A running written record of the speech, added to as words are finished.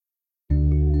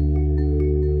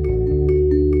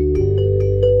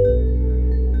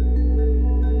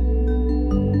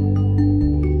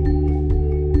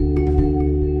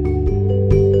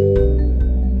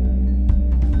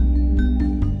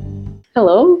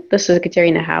Hello, this is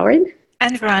Katerina Howard.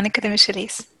 And Veronica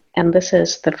Demichelis. And this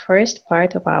is the first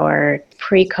part of our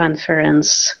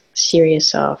pre-conference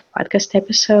series of podcast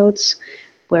episodes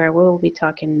where we'll be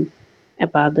talking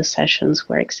about the sessions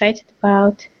we're excited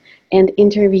about and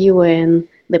interviewing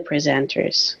the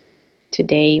presenters.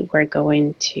 Today, we're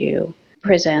going to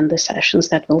present the sessions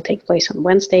that will take place on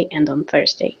Wednesday and on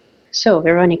Thursday. So,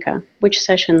 Veronica, which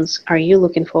sessions are you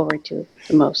looking forward to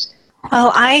the most?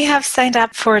 Well, I have signed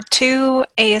up for 2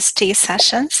 AST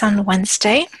sessions on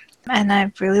Wednesday, and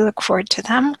I really look forward to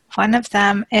them. One of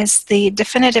them is the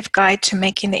Definitive Guide to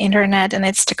Making the Internet and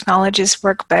its Technologies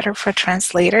Work Better for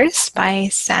Translators by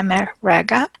Samer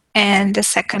Rega. And the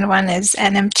second one is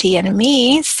NMT and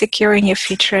Me, Securing Your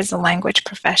Future as a Language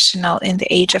Professional in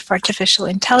the Age of Artificial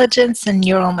Intelligence and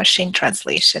Neural Machine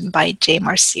Translation by Jay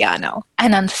Marciano.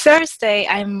 And on Thursday,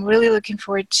 I'm really looking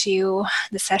forward to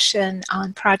the session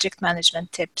on Project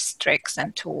Management Tips, Tricks,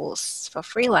 and Tools for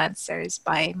Freelancers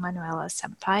by Manuela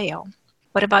Sampaio.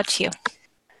 What about you?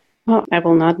 Well, I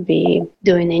will not be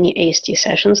doing any AST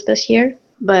sessions this year,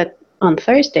 but on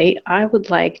Thursday, I would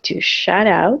like to shout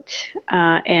out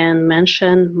and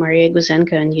mention Maria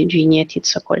Guzenko and Eugenia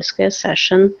Titsokolska's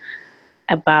session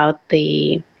about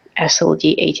the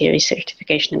SLD ATA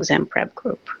certification exam prep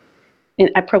group. And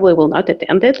I probably will not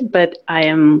attend it, but I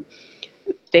am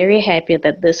very happy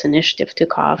that this initiative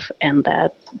took off and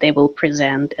that they will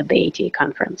present at the ATA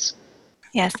conference.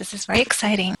 Yes, this is very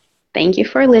exciting. Thank you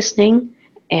for listening,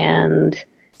 and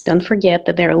don't forget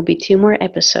that there will be 2 more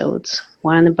episodes,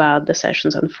 one about the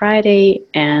sessions on Friday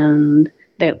and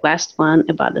the last one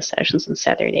about the sessions on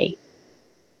Saturday.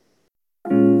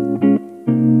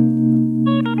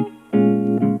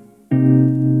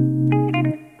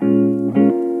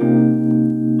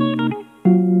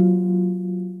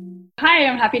 Hi,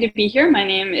 I'm happy to be here. My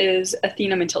name is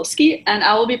Athena Matilski, and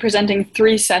I will be presenting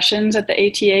 3 sessions at the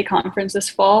ATA conference this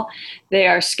fall. They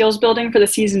are Skills Building for the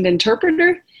Seasoned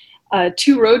Interpreter,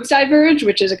 2 Roads Diverge,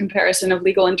 which is a comparison of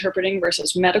legal interpreting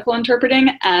versus medical interpreting,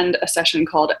 and a session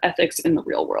called Ethics in the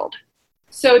Real World.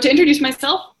 So to introduce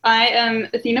myself, I am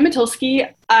Athena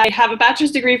Matilski. I have a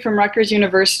bachelor's degree from Rutgers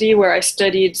University where I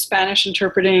studied Spanish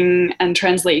interpreting and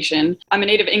translation. I'm a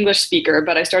native English speaker,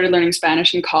 but I started learning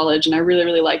Spanish in college and I really,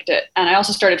 really liked it. And I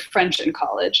also started French in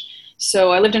college.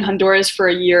 So I lived in Honduras for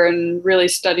a year and really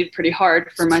studied pretty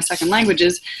hard for my second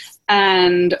languages.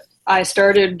 And I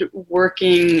started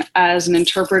working as an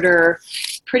interpreter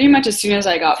pretty much as soon as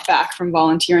I got back from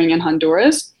volunteering in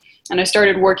Honduras. And I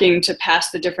started working to pass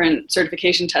the different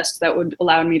certification tests that would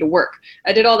allow me to work.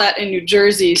 I did all that in New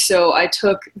Jersey, so I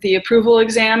took the approval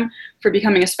exam for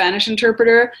becoming a Spanish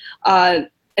interpreter, and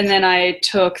then I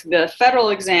took the federal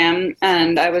exam,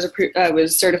 and I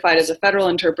was certified as a federal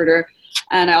interpreter,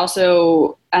 and I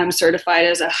also am certified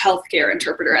as a healthcare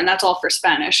interpreter, and that's all for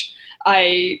Spanish.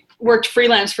 I worked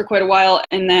freelance for quite a while,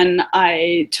 and then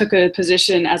I took a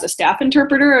position as a staff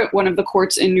interpreter at one of the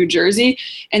courts in New Jersey.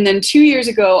 And then 2 years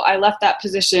ago, I left that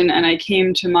position and I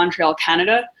came to Montreal,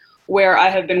 Canada, where I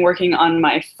have been working on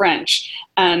my French.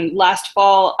 And last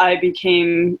fall, I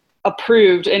became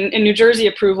approved. In New Jersey,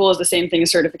 approval is the same thing as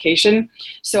certification.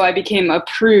 So I became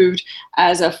approved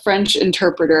as a French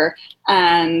interpreter.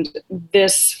 And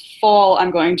this fall,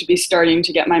 I'm going to be starting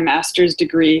to get my master's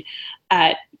degree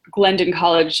at Glendon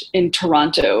College in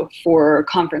Toronto for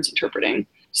conference interpreting.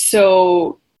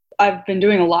 So I've been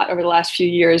doing a lot over the last few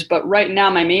years, but right now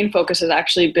my main focus has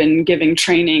actually been giving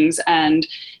trainings and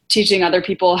teaching other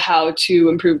people how to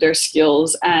improve their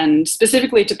skills and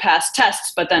specifically to pass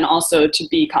tests, but then also to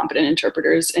be competent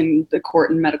interpreters in the court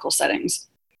and medical settings.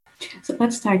 So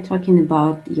let's start talking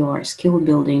about your skill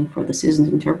building for the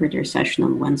seasoned interpreter session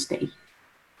on Wednesday.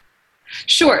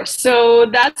 Sure. So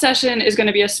that session is going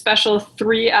to be a special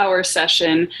 3-hour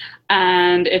session,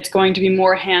 and it's going to be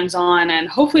more hands-on, and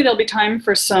hopefully there'll be time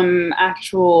for some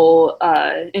actual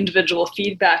individual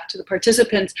feedback to the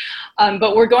participants.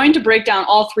 But we're going to break down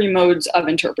all 3 modes of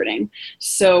interpreting.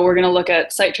 So we're going to look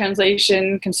at sight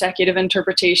translation, consecutive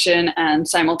interpretation, and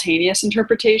simultaneous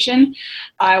interpretation.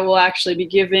 I will actually be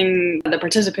giving the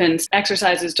participants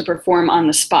exercises to perform on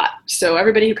the spot. So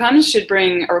everybody who comes should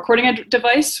bring a recording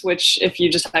device, which if you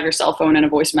just have your cell phone and a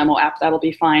voice memo app, that'll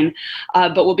be fine.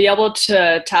 But we'll be able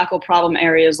to tackle problem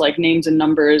areas like names and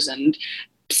numbers and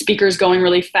speakers going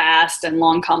really fast and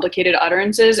long, complicated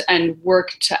utterances, and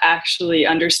work to actually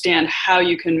understand how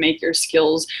you can make your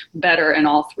skills better in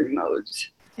all 3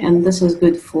 modes. And this is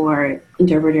good for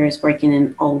interpreters working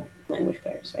in all language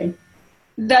pairs, right?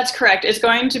 That's correct. It's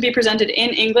going to be presented in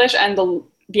English, and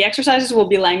the exercises will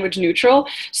be language neutral.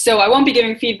 So I won't be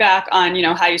giving feedback on,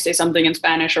 how you say something in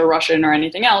Spanish or Russian or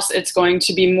anything else. It's going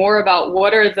to be more about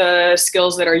what are the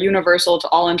skills that are universal to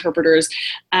all interpreters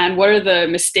and what are the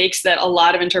mistakes that a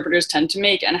lot of interpreters tend to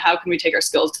make and how can we take our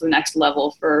skills to the next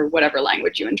level for whatever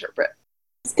language you interpret.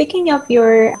 Speaking of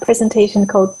your presentation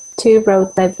called Two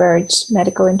Roads Diverge,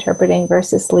 Medical Interpreting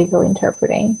versus Legal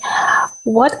Interpreting,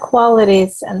 what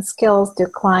qualities and skills do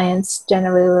clients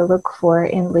generally look for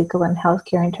in legal and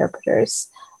healthcare interpreters?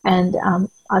 And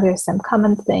are there some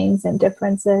common things and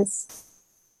differences?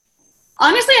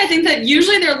 Honestly, I think that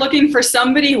usually they're looking for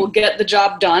somebody who will get the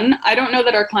job done. I don't know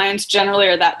that our clients generally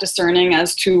are that discerning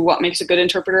as to what makes a good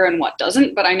interpreter and what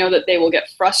doesn't, but I know that they will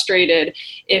get frustrated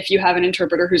if you have an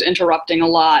interpreter who's interrupting a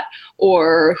lot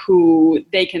or who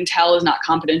they can tell is not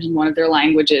competent in one of their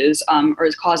languages or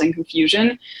is causing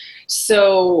confusion.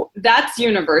 So that's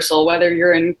universal, whether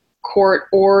you're in court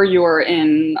or you're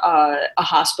in a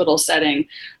hospital setting.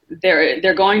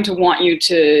 They're going to want you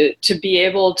to be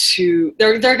able to,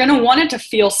 they're going to want it to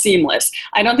feel seamless.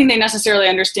 I don't think they necessarily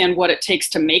understand what it takes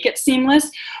to make it seamless.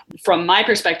 From my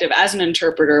perspective as an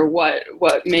interpreter, what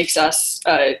makes us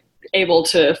able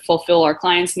to fulfill our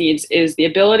clients' needs is the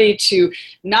ability to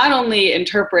not only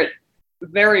interpret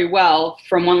very well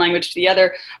from one language to the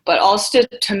other, but also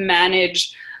to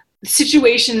manage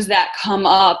situations that come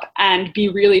up and be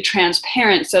really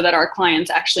transparent so that our clients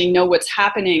actually know what's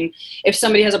happening. If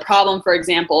somebody has a problem, for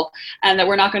example, and that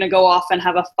we're not going to go off and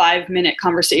have a 5-minute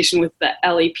conversation with the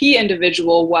LEP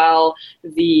individual while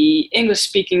the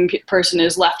English-speaking person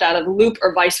is left out of the loop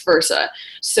or vice versa.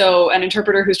 So an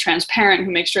interpreter who's transparent,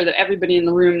 who makes sure that everybody in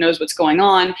the room knows what's going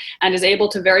on and is able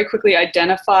to very quickly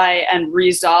identify and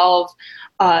resolve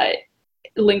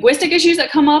linguistic issues that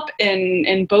come up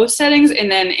in both settings, and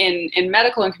then in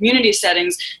medical and community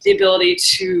settings, the ability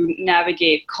to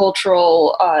navigate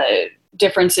cultural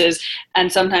differences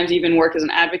and sometimes even work as an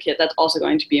advocate, that's also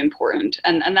going to be important.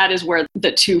 And that is where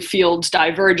the two fields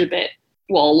diverge a bit.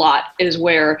 Well, a lot is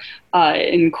where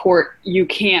in court you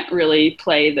can't really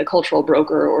play the cultural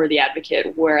broker or the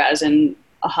advocate, whereas in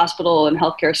a hospital and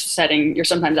healthcare setting, you're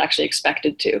sometimes actually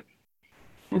expected to.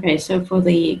 Okay, so for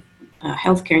the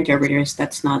healthcare interpreters,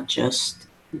 that's not just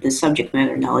the subject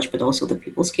matter knowledge, but also the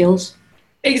people skills.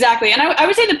 Exactly. And I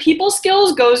would say the people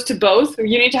skills goes to both.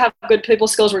 You need to have good people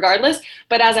skills regardless.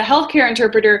 But as a healthcare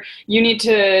interpreter, you need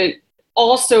to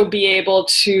also be able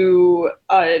to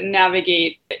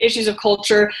navigate issues of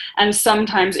culture and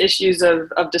sometimes issues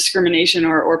of discrimination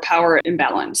or power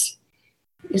imbalance.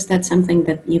 Is that something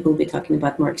that you will be talking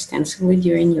about more extensively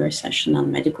during your session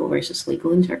on medical versus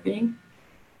legal interpreting?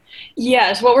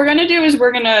 Yes, what we're going to do is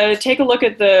we're going to take a look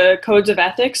at the codes of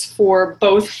ethics for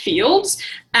both fields,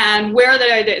 and where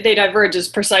they diverge is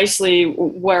precisely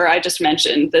where I just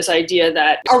mentioned, this idea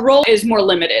that our role is more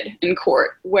limited in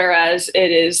court, whereas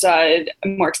it is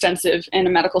more extensive in a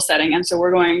medical setting, and so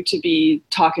we're going to be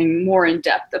talking more in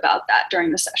depth about that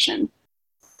during the session.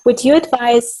 Would you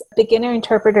advise beginner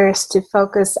interpreters to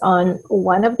focus on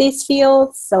one of these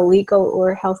fields, so legal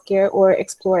or healthcare, or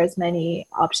explore as many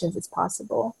options as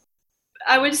possible?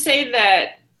 I would say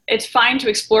that it's fine to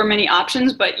explore many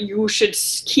options, but you should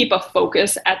keep a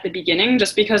focus at the beginning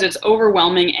just because it's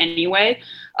overwhelming anyway.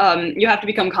 You have to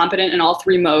become competent in all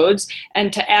three modes,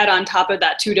 and to add on top of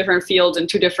that 2 different fields and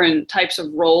 2 different types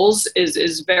of roles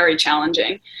is very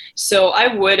challenging. So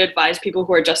I would advise people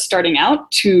who are just starting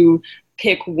out to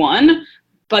pick one,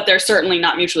 but they're certainly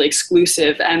not mutually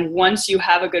exclusive. And once you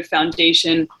have a good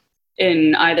foundation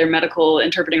in either medical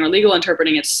interpreting or legal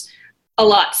interpreting, it's a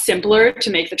lot simpler to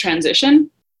make the transition.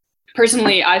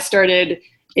 Personally, I started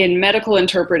in medical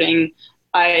interpreting.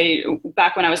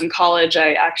 Back when I was in college,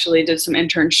 I actually did some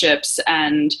internships,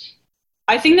 and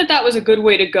I think that was a good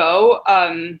way to go.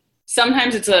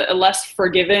 Sometimes it's a less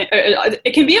forgiving,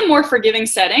 it can be a more forgiving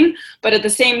setting, but at the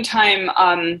same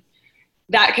time,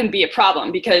 that can be a problem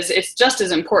because it's just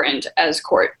as important as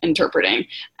court interpreting.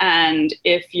 And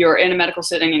if you're in a medical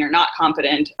setting and you're not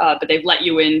competent, but they've let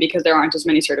you in because there aren't as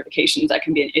many certifications, that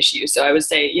can be an issue. So I would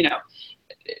say,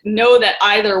 know that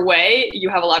either way, you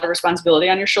have a lot of responsibility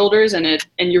on your shoulders, and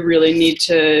you really need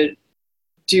to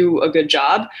do a good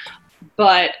job.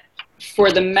 But for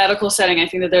the medical setting, I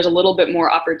think that there's a little bit more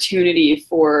opportunity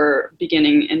for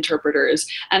beginning interpreters.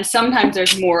 And sometimes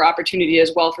there's more opportunity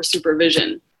as well for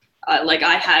supervision. Like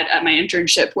I had at my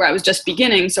internship where I was just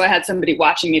beginning, so I had somebody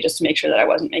watching me just to make sure that I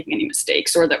wasn't making any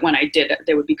mistakes, or that when I did,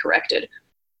 they would be corrected.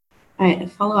 A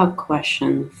follow-up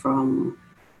question from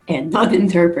a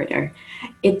non-interpreter.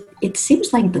 It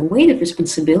seems like the weight of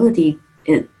responsibility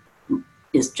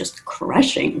is just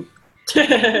crushing.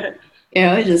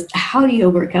 Just how do you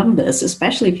overcome this,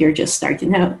 especially if you're just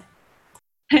starting out?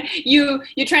 You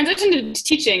transition to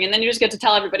teaching, and then you just get to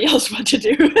tell everybody else what to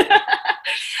do.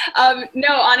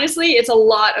 No, honestly, it's a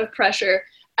lot of pressure,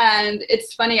 and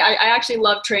it's funny. I actually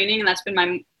love training, and that's been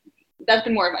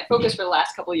more of my focus for the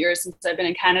last couple of years since I've been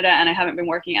in Canada, and I haven't been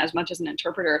working as much as an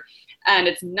interpreter. And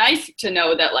it's nice to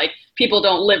know that like people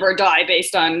don't live or die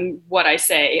based on what I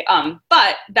say.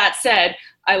 But that said,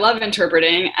 I love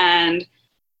interpreting, and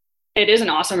it is an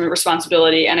awesome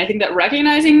responsibility. And I think that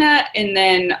recognizing that, and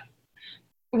then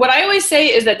what I always say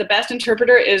is that the best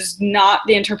interpreter is not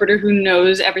the interpreter who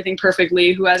knows everything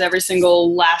perfectly, who has every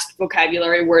single last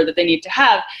vocabulary word that they need to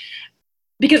have,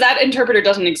 because that interpreter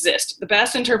doesn't exist. The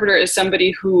best interpreter is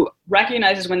somebody who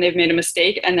recognizes when they've made a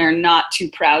mistake and they're not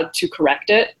too proud to correct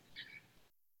it,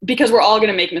 because we're all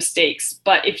going to make mistakes.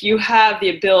 But if you have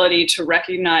the ability to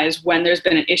recognize when there's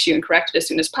been an issue and correct it as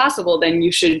soon as possible, then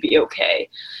you should be okay.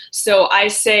 So I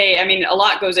say, I mean, a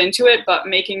lot goes into it, but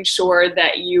making sure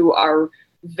that you are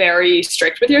very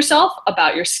strict with yourself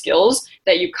about your skills,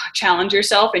 that you challenge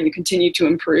yourself and you continue to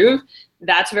improve.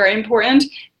 That's very important.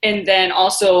 And then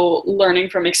also learning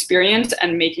from experience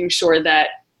and making sure that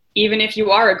even if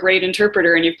you are a great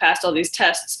interpreter and you've passed all these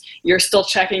tests, you're still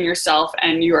checking yourself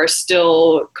and you are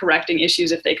still correcting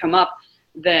issues if they come up,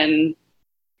 then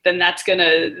that's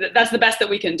the best that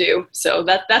we can do. So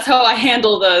that's how I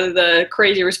handle the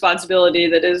crazy responsibility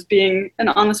that is being an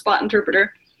on-the-spot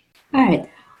interpreter. All right.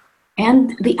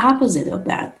 And the opposite of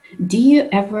that, do you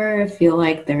ever feel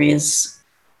like there is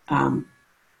a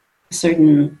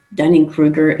certain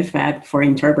Dunning-Kruger effect for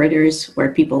interpreters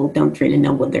where people don't really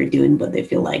know what they're doing, but they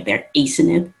feel like they're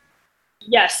acing it?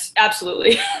 Yes,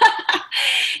 absolutely.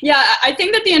 Yeah, I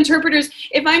think that the interpreters,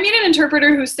 if I meet an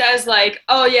interpreter who says like,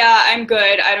 oh yeah, I'm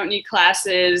good, I don't need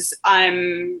classes, I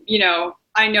know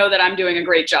that I'm doing a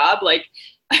great job, like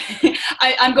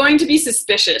I'm going to be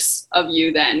suspicious of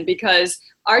you then, because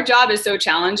our job is so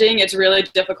challenging. It's really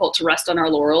difficult to rest on our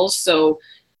laurels.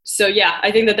 So yeah,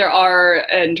 I think that there are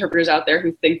interpreters out there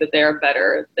who think that they are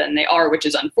better than they are, which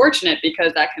is unfortunate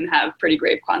because that can have pretty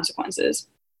grave consequences.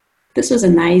 This was a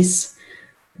nice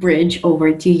bridge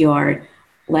over to your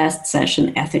last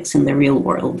session, Ethics in the Real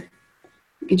World.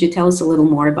 Could you tell us a little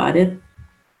more about it?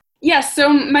 Yes. So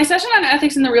my session on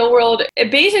ethics in the real world,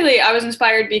 I was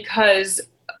inspired because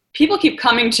people keep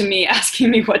coming to me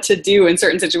asking me what to do in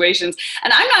certain situations,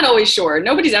 and I'm not always sure.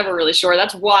 Nobody's ever really sure.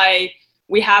 That's why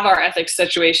we have our ethics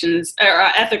situations or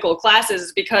our ethical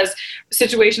classes, because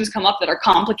situations come up that are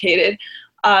complicated.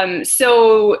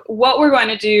 So what we're going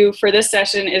to do for this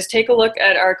session is take a look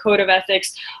at our code of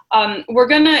ethics.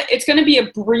 It's going to be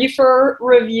a briefer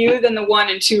review than the one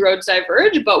in Two Roads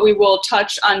Diverge, but we will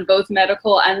touch on both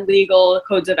medical and legal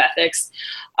codes of ethics,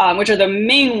 which are the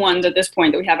main ones at this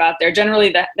point that we have out there.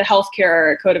 Generally, the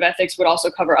healthcare code of ethics would also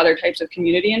cover other types of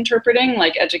community interpreting,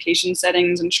 like education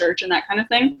settings and church and that kind of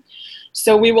thing.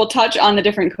 So we will touch on the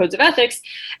different codes of ethics,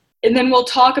 and then we'll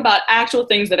talk about actual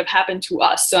things that have happened to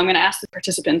us. So I'm going to ask the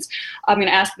participants, I'm going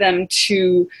to ask them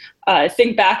to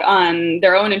think back on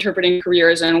their own interpreting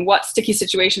careers and what sticky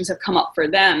situations have come up for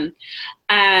them.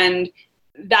 And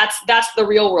that's the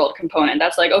real world component.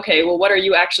 That's like, okay, well, what are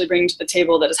you actually bringing to the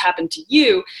table that has happened to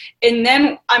you? And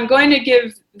then I'm going to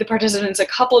give the participants a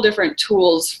couple different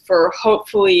tools for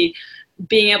hopefully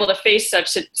being able to face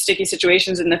such sticky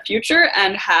situations in the future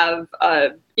and have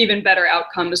even better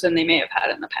outcomes than they may have had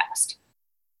in the past.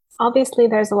 Obviously,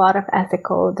 there's a lot of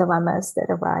ethical dilemmas that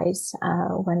arise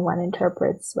when one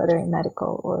interprets, whether in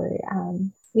medical or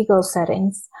legal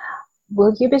settings.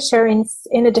 Will you be sharing,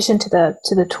 in addition to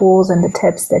the tools and the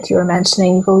tips that you were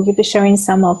mentioning, will you be sharing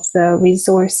some of the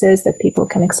resources that people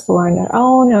can explore on their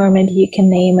own, or maybe you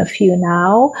can name a few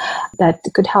now that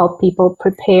could help people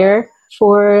prepare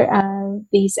for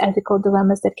these ethical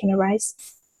dilemmas that can arise?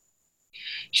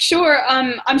 Sure.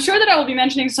 I'm sure that I will be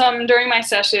mentioning some during my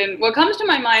session. What comes to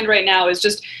my mind right now is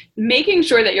just making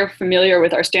sure that you're familiar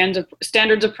with our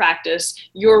standards of practice,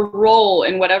 your role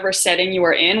in whatever setting you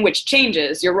are in, which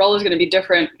changes. Your role is going to be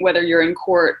different whether you're in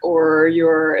court or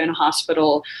you're in a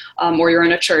hospital or you're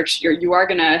in a church. You are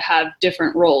going to have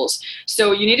different roles.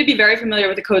 So you need to be very familiar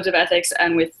with the codes of ethics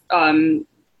and with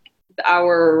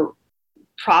our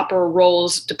proper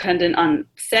roles dependent on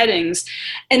settings.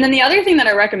 And then the other thing that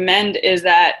I recommend is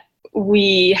that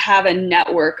we have a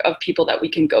network of people that we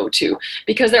can go to,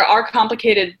 because there are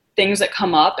complicated things that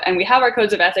come up and we have our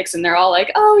codes of ethics and they're all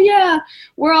like, oh yeah,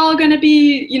 we're all going to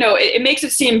be, it makes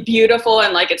it seem beautiful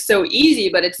and like it's so easy,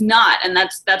 but it's not. And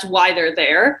that's why they're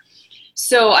there.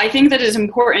 So I think that it is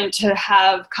important to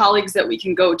have colleagues that we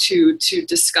can go to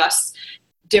discuss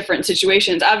different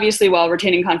situations, obviously while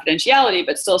retaining confidentiality,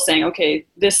 but still saying, okay,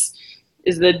 this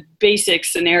is the basic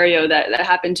scenario that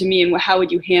happened to me, and how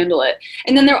would you handle it?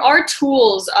 And then there are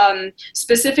tools,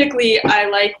 specifically, I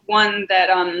like one that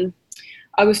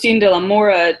Agustin de la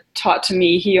Mora taught to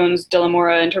me. He owns De la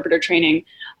Mora Interpreter Training,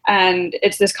 and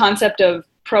it's this concept of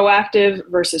proactive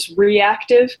versus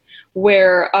reactive,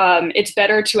 where it's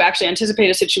better to actually anticipate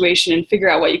a situation and figure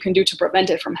out what you can do to prevent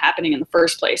it from happening in the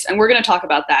first place. And we're going to talk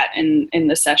about that in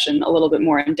this session a little bit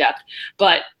more in depth.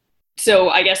 But so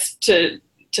I guess to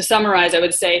summarize, I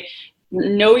would say,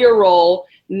 know your role,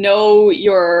 know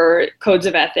your codes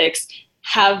of ethics,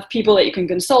 have people that you can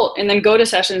consult, and then go to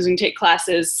sessions and take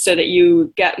classes so that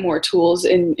you get more tools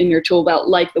in your tool belt,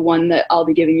 like the one that I'll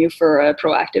be giving you for a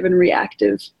proactive and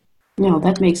reactive. No,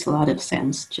 that makes a lot of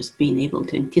sense, just being able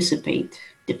to anticipate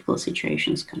difficult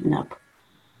situations coming up.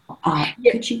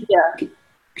 Could you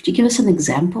give us an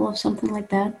example of something like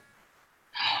that?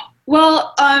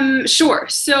 Well, sure.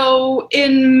 So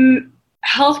in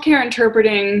healthcare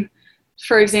interpreting,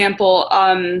 for example,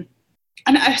 somehow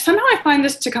I find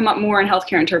this to come up more in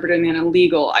healthcare interpreting than in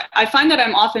legal. I find that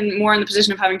I'm often more in the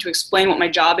position of having to explain what my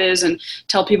job is and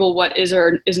tell people what is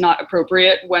or is not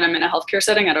appropriate when I'm in a healthcare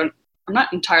setting. I'm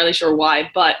not entirely sure why,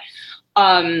 but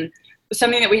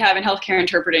something that we have in healthcare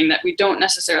interpreting that we don't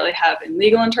necessarily have in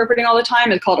legal interpreting all the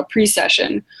time is called a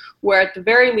pre-session, where at the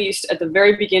very least, at the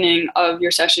very beginning of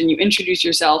your session, you introduce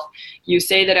yourself, you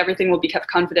say that everything will be kept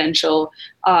confidential,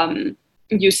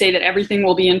 you say that everything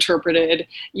will be interpreted,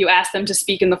 you ask them to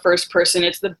speak in the first person.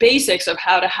 It's the basics of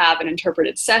how to have an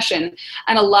interpreted session.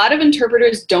 And a lot of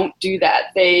interpreters don't do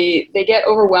that. They get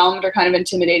overwhelmed or kind of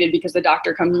intimidated because the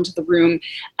doctor comes into the room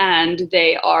and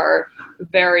they are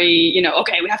very,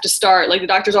 okay, we have to start. Like the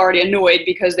doctor's already annoyed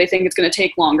because they think it's going to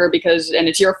take longer and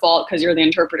it's your fault because you're the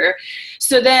interpreter.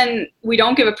 So then we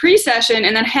don't give a pre-session,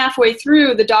 and then halfway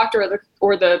through the doctor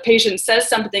or the patient says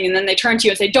something, and then they turn to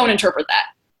you and say, don't interpret that.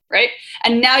 Right?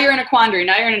 And now you're in a quandary.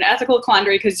 Now you're in an ethical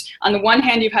quandary because on the one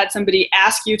hand, you've had somebody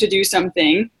ask you to do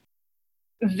something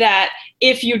that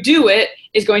if you do it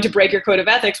is going to break your code of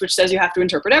ethics, which says you have to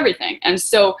interpret everything. And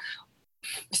so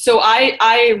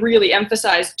I really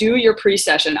emphasize, do your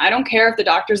pre-session. I don't care if the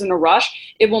doctor's in a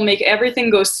rush. It will make everything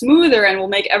go smoother and will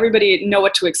make everybody know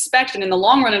what to expect. And in the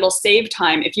long run, it'll save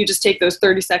time if you just take those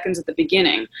 30 seconds at the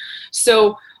beginning.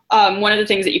 So one of the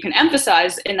things that you can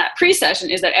emphasize in that pre-session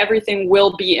is that everything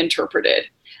will be interpreted.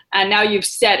 And now you've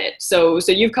said it. So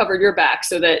you've covered your back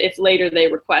so that if later they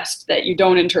request that you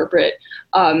don't interpret,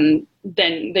 then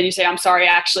you say, I'm sorry,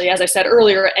 actually, as I said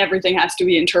earlier, everything has to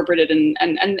be interpreted,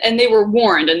 and they were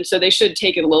warned, and so they should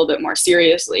take it a little bit more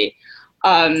seriously.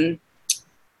 There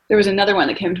was another one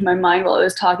that came to my mind while I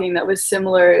was talking that was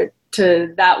similar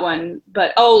to that one.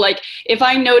 But, if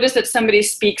I notice that somebody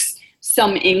speaks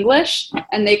some English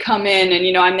and they come in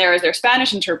and, I'm there as their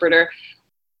Spanish interpreter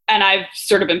and I've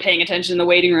sort of been paying attention in the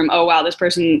waiting room, oh, wow, this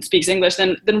person speaks English,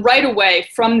 then right away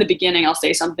from the beginning, I'll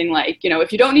say something like,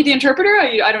 if you don't need the interpreter,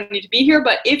 I don't need to be here.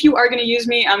 But if you are going to use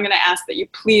me, I'm going to ask that you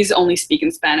please only speak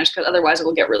in Spanish because otherwise it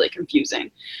will get really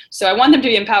confusing. So I want them to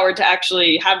be empowered to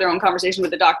actually have their own conversation with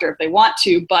the doctor if they want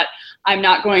to, but I'm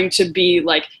not going to be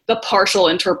like the partial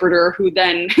interpreter who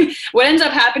then, what ends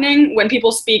up happening when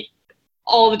people speak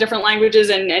all the different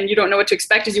languages and you don't know what to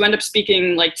expect is you end up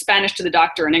speaking like Spanish to the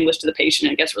doctor and English to the patient,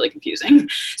 and it gets really confusing.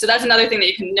 So that's another thing that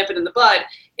you can nip it in the bud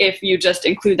if you just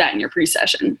include that in your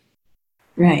pre-session.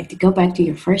 Right. To go back to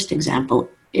your first example,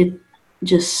 it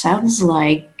just sounds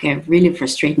like a really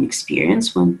frustrating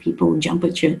experience when people jump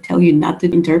at you and tell you not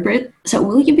to interpret. So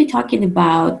will you be talking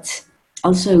about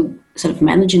also sort of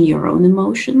managing your own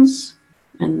emotions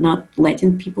and not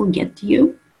letting people get to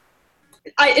you?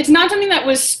 It's not something that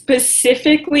was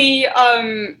specifically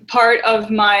part of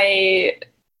my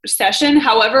session.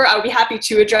 However, I would be happy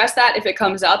to address that if it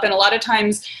comes up. And a lot of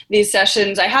times these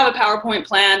sessions, I have a PowerPoint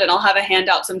planned and I'll have a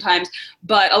handout sometimes,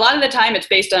 but a lot of the time it's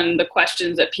based on the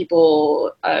questions that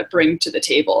people bring to the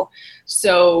table.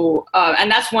 So, and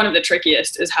that's one of the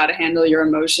trickiest, is how to handle your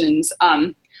emotions.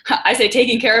 I say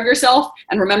taking care of yourself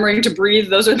and remembering to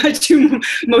breathe. Those are my two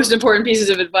most important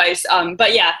pieces of advice.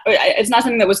 But yeah, it's not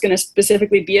something that was going to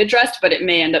specifically be addressed, but it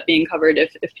may end up being covered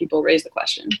if people raise the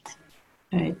question.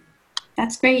 All right.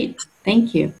 That's great.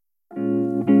 Thank you.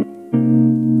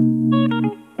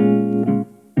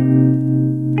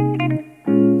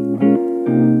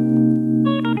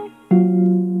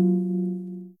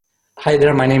 Hi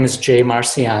there, my name is Jay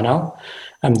Marciano.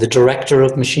 I'm the Director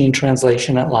of Machine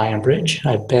Translation at Lionbridge.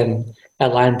 I've been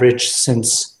at Lionbridge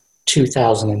since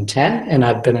 2010, and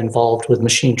I've been involved with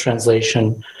machine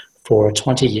translation for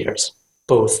 20 years,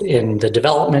 both in the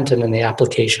development and in the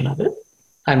application of it.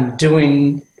 I'm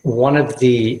doing one of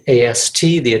the AST,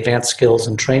 the Advanced Skills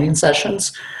and Training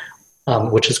sessions,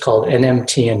 which is called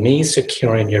NMT&Me,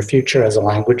 Securing Your Future as a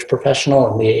Language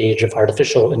Professional in the Age of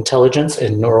Artificial Intelligence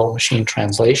and Neural Machine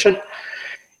Translation.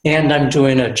 And I'm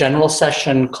doing a general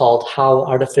session called How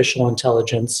Artificial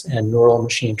Intelligence and Neural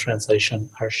Machine Translation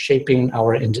Are Shaping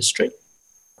Our Industry.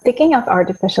 Speaking of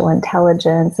artificial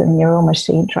intelligence and neural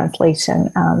machine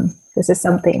translation, this is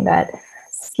something that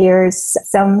scares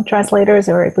some translators,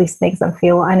 or at least makes them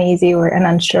feel uneasy or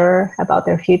unsure about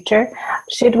their future.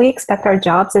 Should we expect our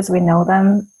jobs as we know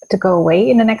them to go away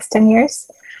in the next 10 years?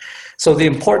 So the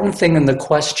important thing in the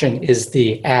question is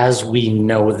the as we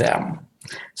know them.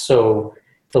 So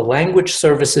the language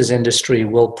services industry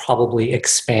will probably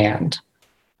expand.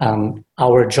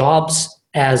 Our jobs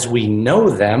as we know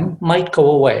them might go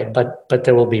away, but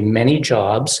there will be many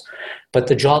jobs, but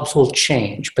the jobs will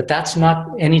change. But that's not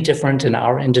any different in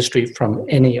our industry from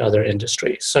any other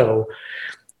industry. So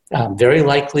very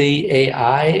likely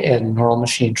AI and neural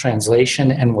machine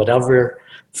translation and whatever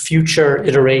future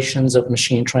iterations of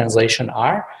machine translation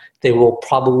are, they will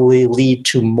probably lead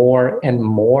to more and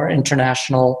more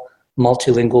international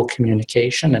multilingual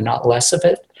communication and not less of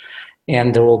it.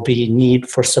 And there will be need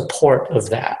for support of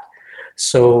that.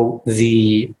 So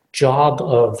the job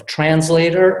of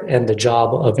translator and the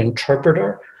job of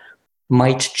interpreter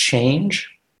might change,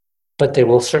 but there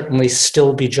will certainly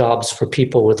still be jobs for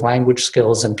people with language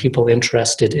skills and people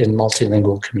interested in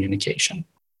multilingual communication.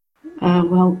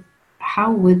 Well,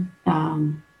 how would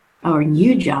our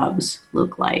new jobs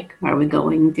look like? Are we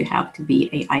going to have to be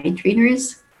AI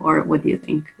trainers, or what do you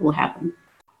think will happen?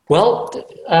 Well,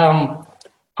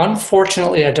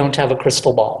 unfortunately, I don't have a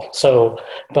crystal ball.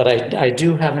 But I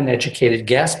do have an educated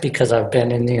guess because I've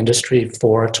been in the industry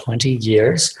for 20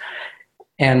 years.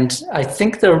 And I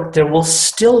think there will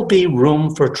still be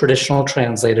room for traditional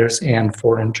translators and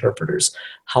for interpreters.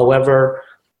 However,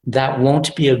 that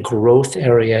won't be a growth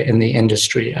area in the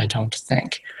industry, I don't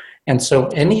think. And so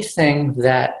anything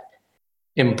that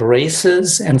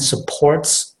embraces and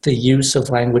supports the use of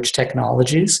language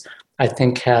technologies, I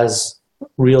think has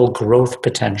real growth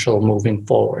potential moving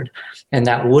forward. And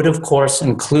that would, of course,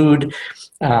 include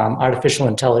artificial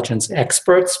intelligence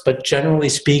experts, but generally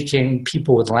speaking,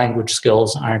 people with language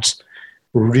skills aren't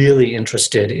really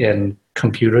interested in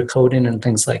computer coding and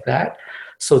things like that.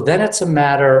 So then it's a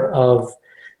matter of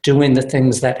doing the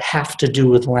things that have to do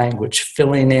with language,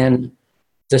 filling in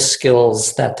the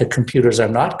skills that the computers are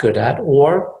not good at,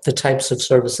 or the types of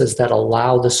services that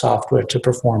allow the software to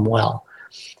perform well.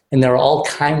 And there are all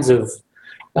kinds of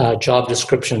job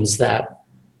descriptions that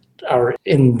are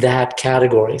in that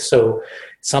category. So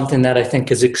something that I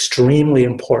think is extremely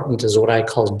important is what I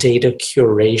call data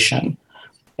curation.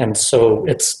 And so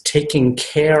it's taking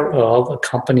care of a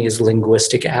company's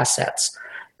linguistic assets,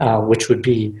 which would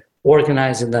be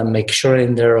organizing them, make sure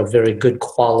they're of very good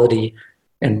quality.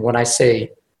 And when I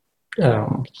say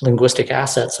linguistic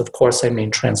assets, of course, I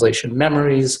mean translation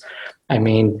memories, I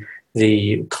mean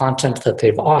the content that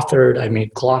they've authored, I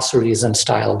mean glossaries and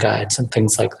style guides and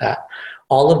things like that.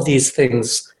 All of these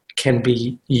things can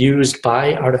be used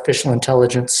by artificial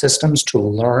intelligence systems to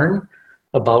learn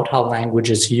about how language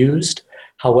is used.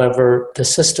 However,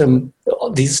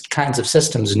 these kinds of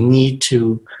systems need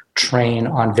to train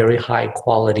on very high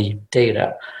quality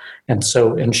data. And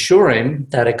so ensuring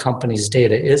that a company's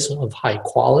data is of high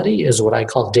quality is what I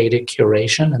call data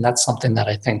curation. And that's something that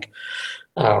I think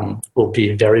will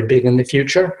be very big in the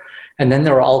future. And then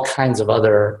there are all kinds of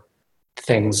other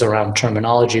things around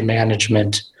terminology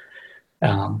management,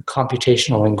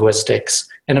 computational linguistics,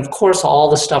 and of course all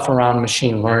the stuff around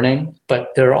machine learning.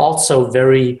 But there are also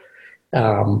very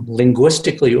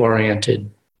linguistically oriented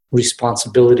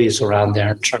responsibilities around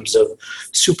there in terms of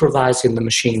supervising the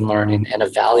machine learning and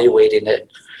evaluating it,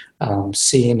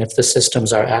 seeing if the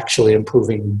systems are actually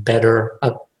improving better,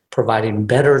 providing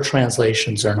better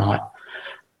translations or not.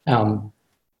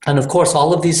 And of course,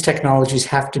 all of these technologies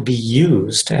have to be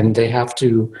used, and they have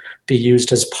to be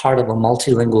used as part of a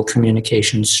multilingual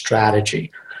communication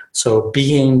strategy. So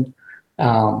being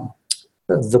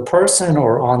the person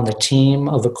or on the team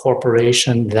of a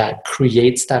corporation that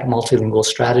creates that multilingual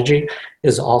strategy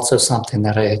is also something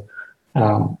that I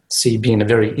see being a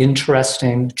very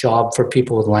interesting job for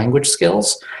people with language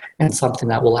skills, and something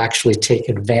that will actually take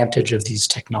advantage of these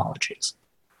technologies.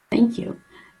 Thank you.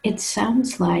 It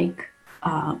sounds like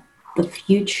the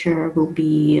future will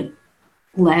be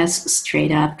less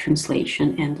straight up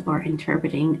translation and or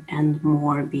interpreting, and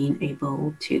more being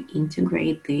able to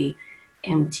integrate the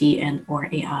MT and or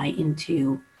AI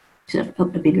into sort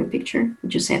of a bigger picture.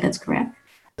 Would you say that's correct?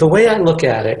 The way I look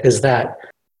at it is that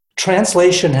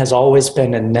translation has always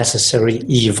been a necessary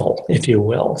evil, if you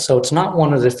will. So it's not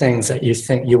one of the things that you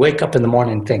think, you wake up in the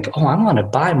morning and think, oh, I'm going to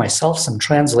buy myself some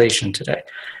translation today.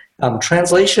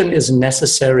 Translation is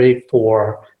necessary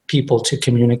for people to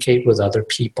communicate with other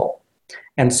people.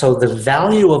 And so the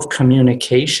value of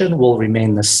communication will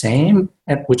remain the same,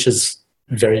 which is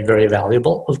very, very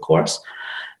valuable, of course.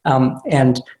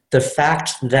 And the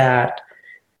fact that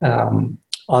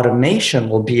automation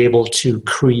will be able to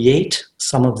create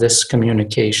some of this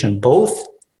communication, both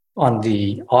on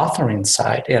the authoring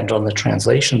side and on the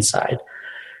translation side,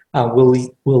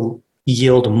 will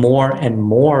yield more and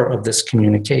more of this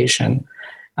communication.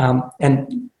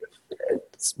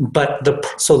 But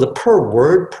the per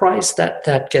word price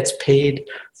that gets paid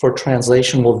for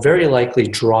translation will very likely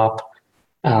drop.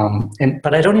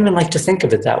 But I don't even like to think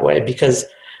of it that way, because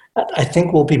I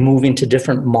think we'll be moving to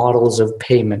different models of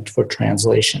payment for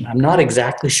translation. I'm not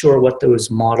exactly sure what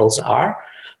those models are,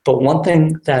 but one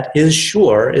thing that is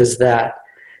sure is that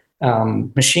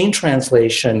machine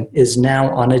translation is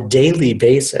now on a daily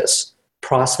basis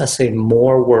processing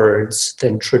more words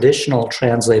than traditional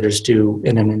translators do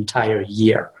in an entire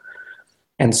year.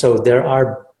 And so there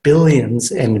are billions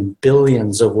and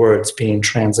billions of words being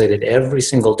translated every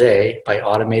single day by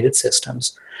automated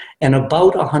systems, and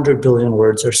about 100 billion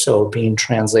words or so being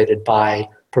translated by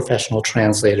professional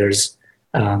translators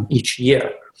each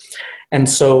year. And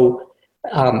so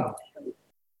the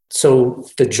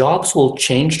jobs will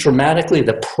change dramatically,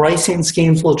 the pricing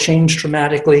schemes will change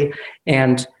dramatically,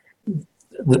 and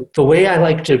the way I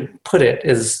like to put it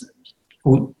is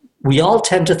we all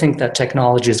tend to think that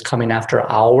technology is coming after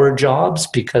our jobs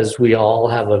because we all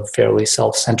have a fairly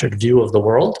self-centered view of the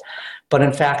world. But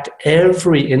in fact,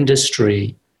 every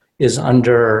industry is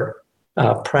under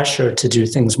pressure to do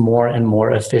things more and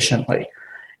more efficiently.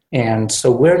 And so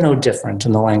we're no different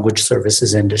in the language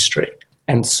services industry.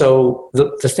 And so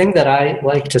the thing that I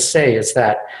like to say is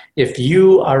that if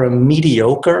you are a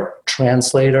mediocre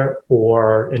translator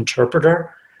or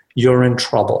interpreter, you're in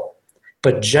trouble.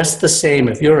 But just the same,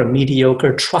 if you're a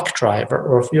mediocre truck driver,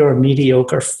 or if you're a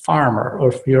mediocre farmer, or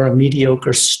if you're a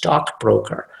mediocre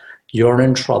stockbroker, you're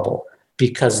in trouble,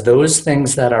 because those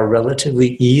things that are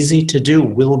relatively easy to do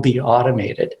will be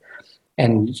automated.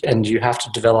 And you have to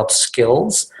develop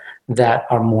skills that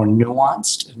are more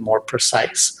nuanced and more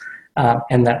precise,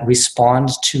 and that respond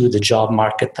to the job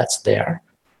market that's there.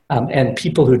 And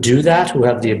people who do that, who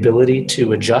have the ability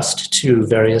to adjust to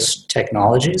various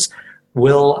technologies,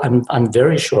 I'm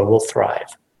very sure will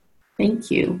thrive.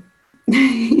 Thank you.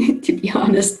 To be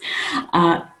honest,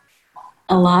 I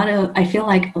feel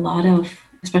like a lot of,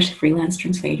 especially freelance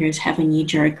translators, have a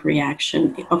knee-jerk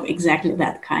reaction of exactly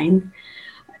that kind.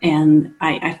 And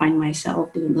I find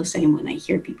myself doing the same when I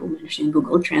hear people mention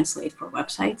Google Translate for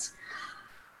websites.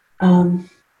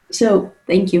 So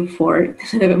thank you for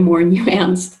a more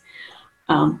nuanced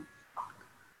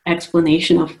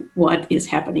explanation of what is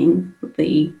happening with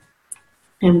the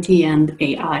MT and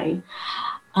AI.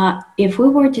 If we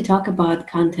were to talk about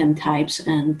content types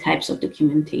and types of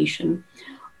documentation,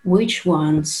 which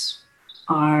ones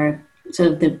are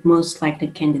the most likely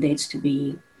candidates to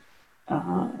be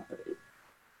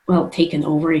taken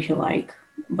over, if you like,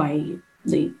 by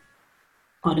the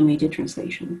automated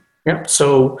translation? Yep.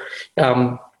 So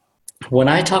when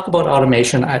I talk about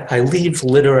automation, I leave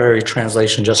literary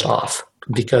translation just off,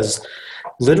 because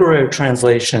literary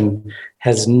translation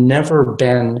has never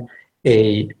been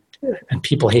and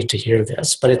people hate to hear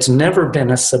this, but it's never been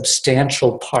a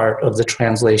substantial part of the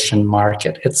translation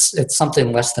market. It's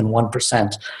something less than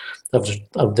 1%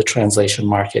 of the translation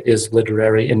market is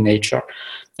literary in nature.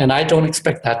 And I don't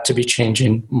expect that to be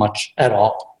changing much at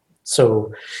all.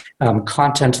 So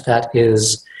content that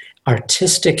is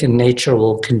artistic in nature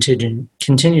will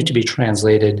continue to be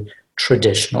translated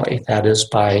traditionally. That is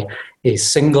by a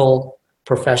single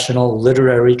professional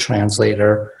literary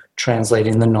translator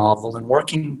translating the novel and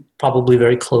working probably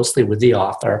very closely with the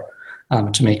author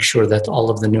to make sure that all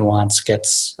of the nuance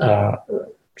gets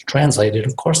translated,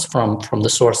 of course, from the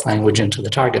source language into the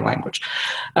target language.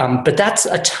 But that's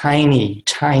a tiny,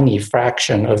 tiny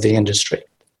fraction of the industry.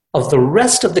 Of the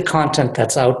rest of the content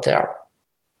that's out there,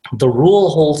 the rule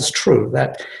holds true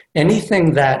that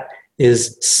anything that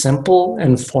is simple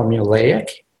and formulaic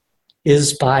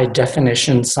is by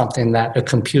definition something that a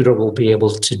computer will be able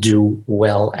to do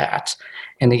well at.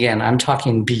 And again, I'm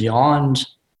talking beyond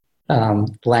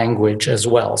language as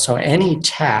well. So any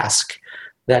task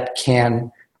that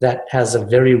has a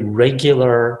very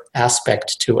regular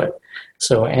aspect to it.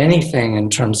 So anything in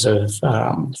terms of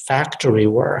factory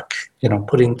work,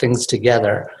 putting things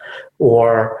together,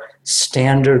 or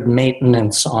standard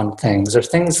maintenance on things, or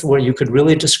things where you could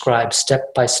really describe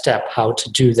step by step how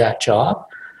to do that job,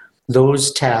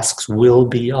 those tasks will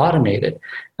be automated.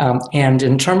 And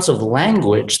in terms of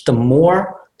language, the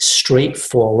more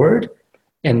straightforward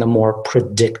and the more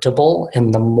predictable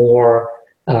and the more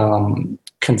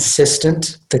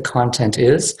consistent the content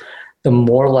is, the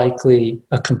more likely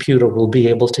a computer will be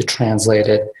able to translate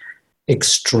it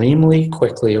extremely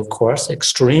quickly, of course,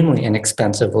 extremely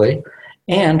inexpensively,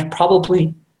 and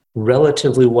probably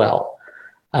relatively well.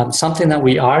 Something that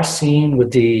we are seeing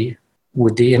with the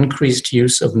increased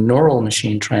use of neural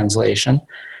machine translation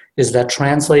is that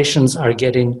translations are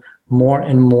getting more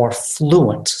and more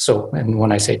fluent. So, and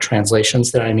when I say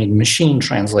translations there, I mean machine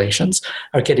translations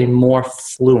are getting more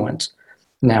fluent.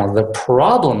 Now, the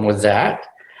problem with that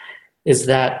is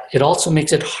that it also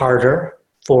makes it harder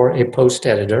for a post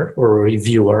editor or a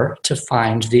reviewer to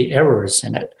find the errors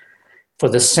in it, for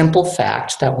the simple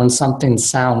fact that when something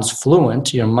sounds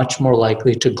fluent, you're much more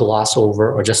likely to gloss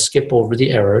over or just skip over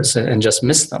the errors and just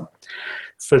miss them.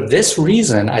 For this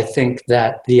reason, I think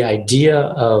that the idea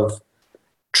of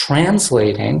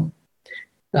translating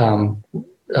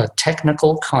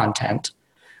technical content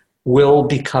will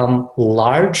become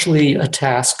largely a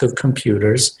task of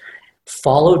computers,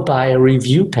 followed by a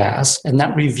review pass, and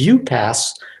that review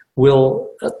pass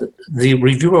the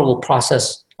reviewer will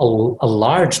process a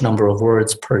large number of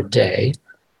words per day,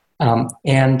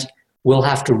 and will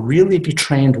have to really be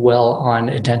trained well on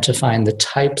identifying the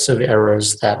types of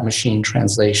errors that machine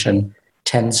translation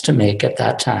tends to make at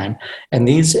that time. And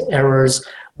these errors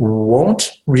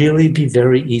won't really be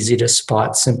very easy to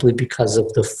spot simply because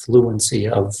of the fluency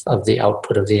of the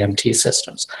output of the MT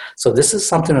systems. So this is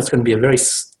something that's going to be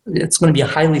it's going to be a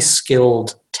highly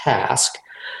skilled task.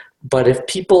 But if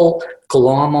people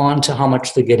glom on to how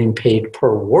much they're getting paid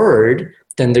per word,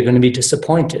 then they're going to be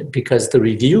disappointed, because the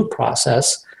review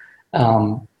process,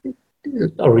 a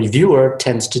reviewer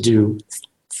tends to do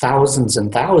thousands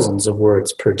and thousands of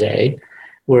words per day,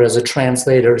 whereas a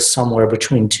translator is somewhere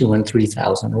between 2,000 and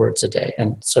 3,000 words a day.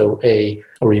 And so a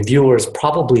reviewer is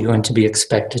probably going to be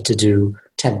expected to do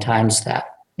 10 times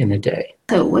that in a day.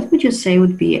 So what would you say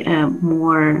would be a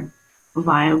more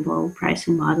viable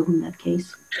pricing model in that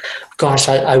case? Gosh,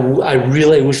 I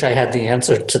really wish I had the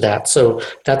answer to that. So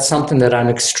that's something that I'm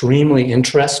extremely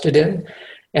interested in.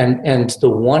 And the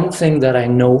one thing that I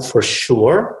know for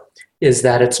sure is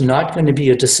that it's not going to be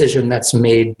a decision that's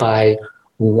made by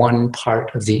one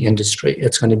part of the industry.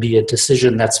 It's going to be a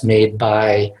decision that's made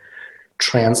by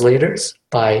translators,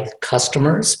 by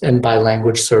customers, and by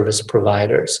language service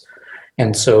providers.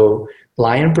 And so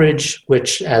Lionbridge,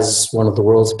 which as one of the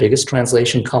world's biggest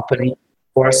translation company,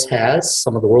 of course, has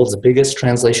some of the world's biggest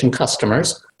translation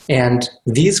customers. And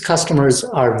these customers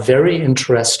are very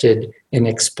interested in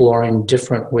exploring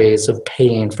different ways of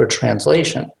paying for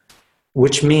translation,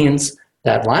 which means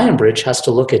that Lionbridge has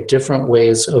to look at different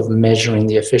ways of measuring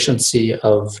the efficiency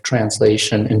of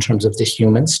translation in terms of the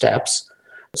human steps,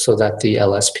 so that the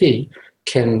LSP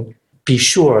can be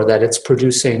sure that it's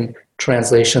producing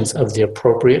translations of the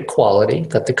appropriate quality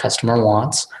that the customer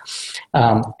wants,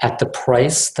 at the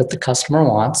price that the customer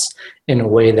wants, in a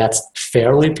way that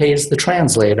fairly pays the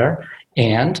translator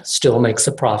and still makes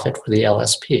a profit for the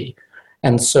LSP.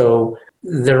 And so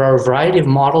there are a variety of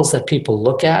models that people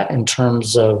look at in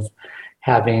terms of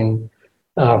having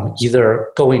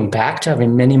either going back to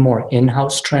having many more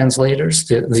in-house translators.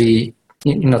 The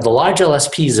large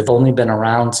LSPs have only been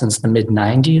around since the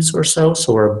mid-90s or so,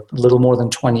 so we're a little more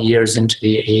than 20 years into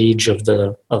the age of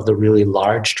the really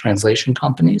large translation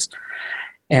companies.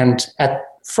 And at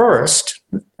first,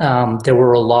 there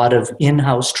were a lot of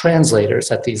in-house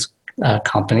translators at these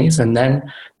companies, and then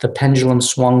the pendulum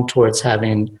swung towards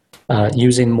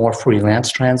using more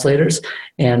freelance translators.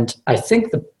 And I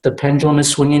think the pendulum is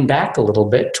swinging back a little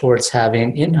bit towards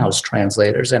having in-house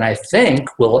translators. And I think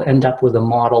we'll end up with a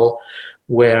model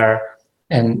where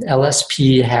an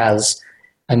LSP has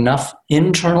enough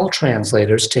internal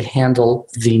translators to handle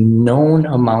the known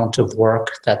amount of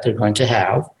work that they're going to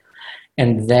have,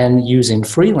 and then using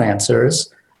freelancers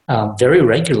very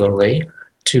regularly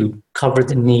to cover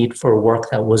the need for work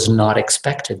that was not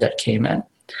expected that came in.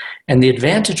 And the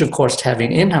advantage, of course, to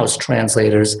having in-house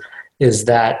translators is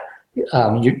that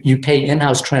you pay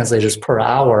in-house translators per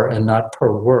hour and not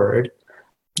per word.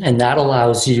 And that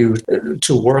allows you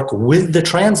to work with the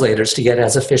translators to get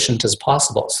as efficient as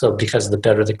possible. So because the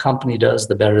better the company does,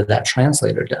 the better that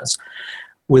translator does.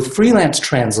 With freelance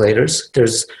translators,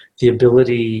 there's the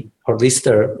ability, or at least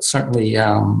there are certainly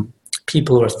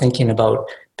people who are thinking about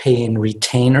paying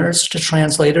retainers to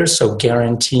translators, so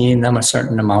guaranteeing them a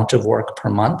certain amount of work per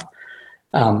month.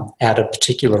 at a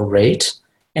particular rate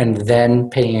and then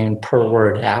paying per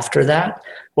word after that,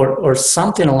 or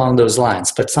something along those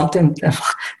lines. But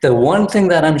the one thing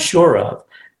that I'm sure of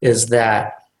is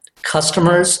that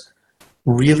customers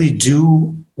really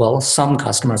do, well, some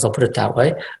customers, I'll put it that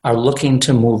way, are looking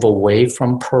to move away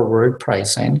from per word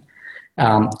pricing.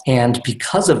 And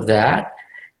because of that,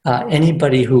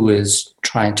 anybody who is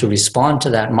trying to respond to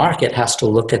that market has to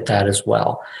look at that as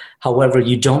well. However,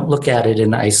 you don't look at it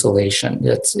in isolation.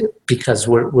 It's because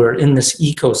we're in this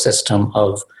ecosystem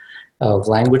of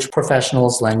language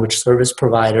professionals, language service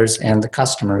providers, and the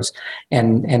customers,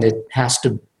 and it has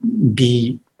to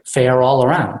be fair all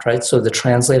around, right? So the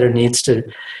translator needs to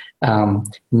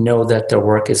know that their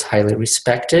work is highly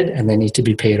respected and they need to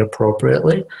be paid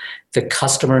appropriately. The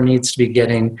customer needs to be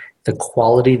getting the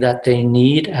quality that they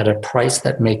need at a price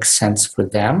that makes sense for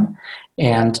them.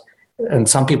 And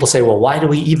some people say, well, why do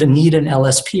we even need an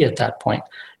LSP at that point?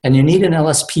 And you need an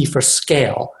LSP for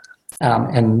scale.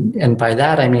 And by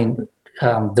that, I mean,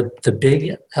 the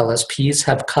big LSPs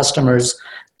have customers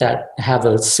that have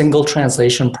a single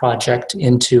translation project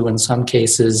into, in some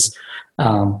cases,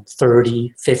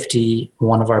 30, 50.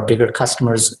 One of our bigger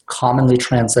customers commonly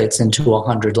translates into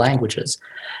 100 languages.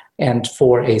 And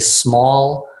for a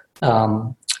small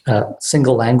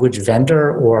single language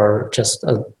vendor or just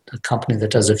a company that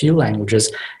does a few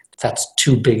languages, that's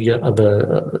too big of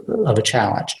a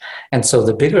challenge. And so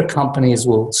the bigger companies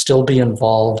will still be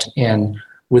involved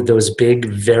with those big,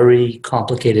 very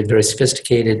complicated, very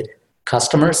sophisticated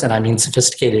customers, and I mean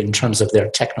sophisticated in terms of their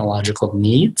technological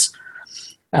needs.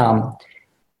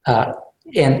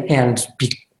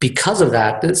 Because of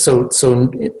that, so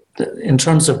in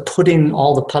terms of putting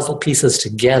all the puzzle pieces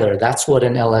together, that's what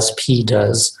an LSP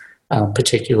does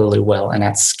particularly well and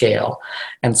at scale.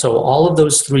 And so all of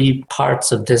those three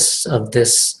parts of this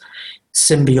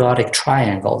symbiotic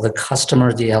triangle, the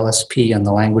customer, the LSP, and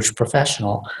the language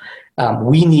professional,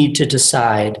 we need to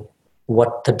decide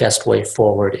what the best way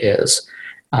forward is.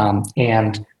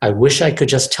 And I wish I could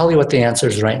just tell you what the answer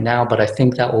is right now, but I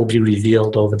think that will be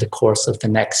revealed over the course of the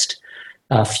next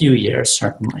few years,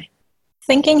 certainly.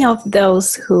 Thinking of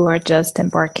those who are just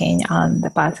embarking on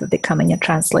the path of becoming a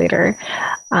translator,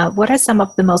 what are some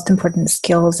of the most important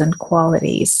skills and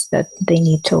qualities that they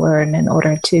need to learn in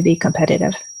order to be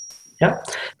competitive? Yeah,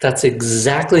 that's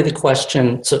exactly the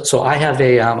question. So I have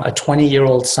a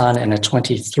 20-year-old son and a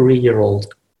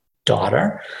 23-year-old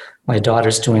daughter. My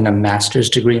daughter's doing a master's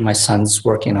degree. My son's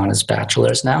working on his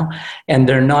bachelor's now. And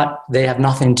they have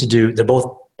nothing to do, they're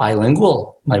both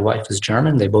bilingual. My wife is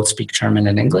German. They both speak German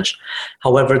and English.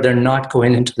 However, they're not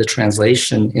going into the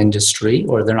translation industry,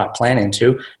 or they're not planning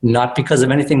to, not because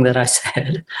of anything that I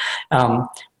said.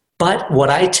 But what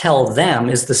I tell them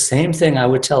is the same thing I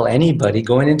would tell anybody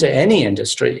going into any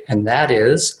industry, and that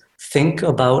is think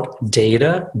about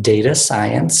data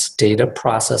science, data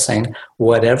processing.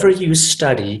 Whatever you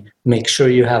study, make sure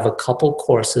you have a couple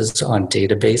courses on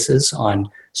databases, on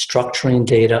structuring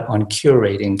data, on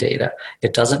curating data.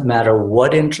 It doesn't matter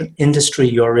what industry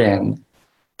you're in.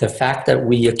 The fact that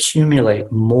we accumulate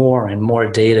more and more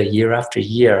data year after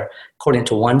year, according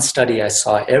to one study I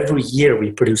saw, every year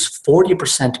we produce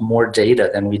 40% more data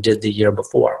than we did the year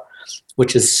before,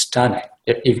 which is stunning.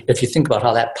 If you think about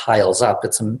how that piles up,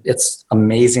 it's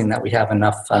amazing that we have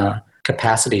enough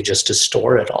capacity just to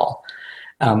store it all.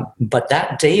 But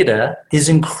that data is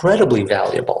incredibly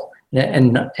valuable.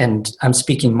 And I'm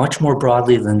speaking much more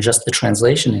broadly than just the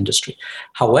translation industry.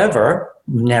 However,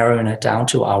 narrowing it down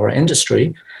to our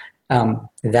industry,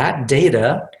 that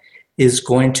data is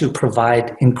going to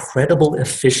provide incredible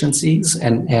efficiencies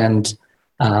and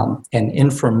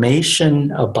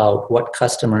information about what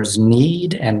customers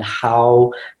need and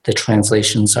how the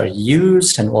translations are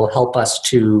used, and will help us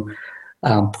to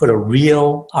put a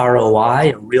real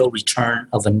ROI, a real return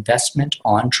of investment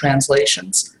on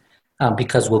translations,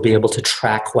 because we'll be able to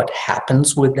track what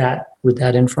happens with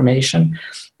that information.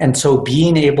 And so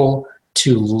being able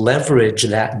to leverage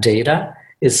that data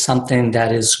is something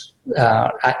that is,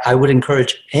 I would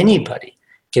encourage anybody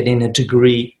getting a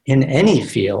degree in any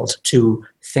field to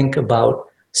think about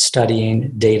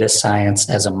studying data science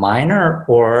as a minor,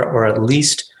 or at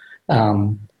least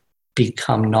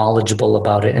become knowledgeable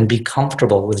about it and be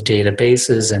comfortable with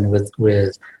databases and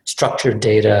with structured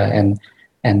data,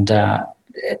 and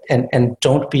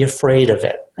don't be afraid of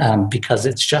it, because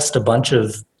it's just a bunch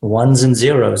of ones and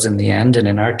zeros in the end. And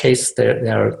in our case,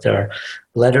 there are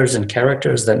letters and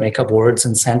characters that make up words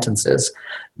and sentences.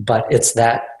 But it's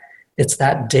that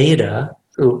data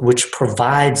which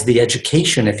provides the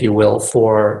education, if you will,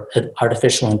 for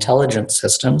artificial intelligence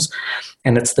systems.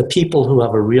 And it's the people who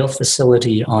have a real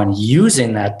facility on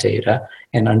using that data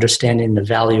and understanding the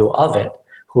value of it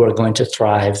who are going to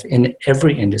thrive in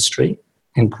every industry,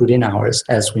 including ours,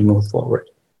 as we move forward.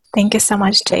 Thank you so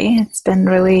much, Jay. It's been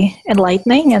really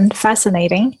enlightening and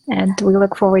fascinating, and we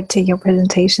look forward to your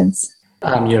presentations.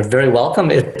 You're very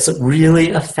welcome. It's really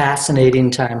a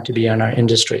fascinating time to be in our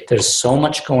industry. There's so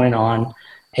much going on.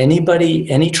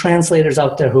 Any translators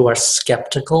out there who are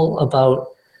skeptical about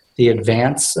the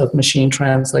advance of machine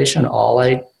translation,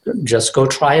 just go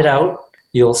try it out.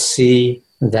 You'll see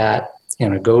that,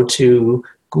 go to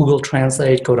Google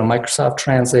Translate, go to Microsoft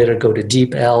Translator, go to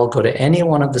DeepL, go to any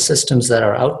one of the systems that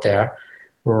are out there,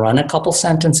 run a couple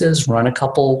sentences, run a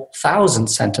couple thousand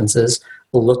sentences,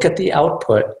 look at the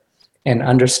output, and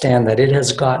understand that it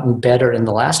has gotten better in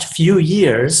the last few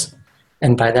years,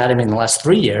 and by that I mean the last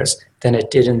 3 years, than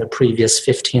it did in the previous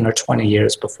 15 or 20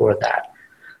 years before that.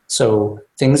 So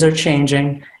things are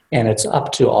changing, and it's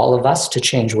up to all of us to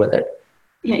change with it.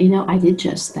 Yeah, I did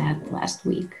just that last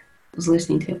week. I was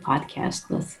listening to a podcast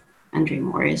with Andre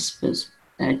Morris, who's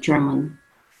a German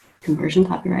conversion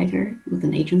copywriter with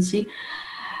an agency.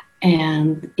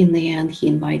 And in the end, he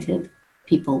invited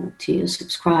people to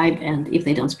subscribe, and if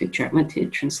they don't speak German, to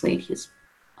translate his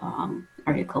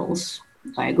articles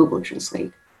via Google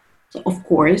Translate. So of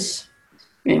course,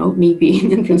 me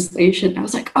being in translation, I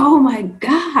was like, oh my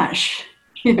gosh,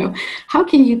 how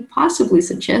can you possibly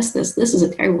suggest this? This is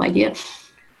a terrible idea.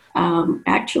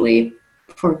 Actually,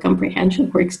 for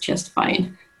comprehension, works just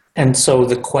fine. And so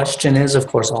the question is, of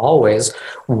course, always,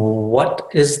 what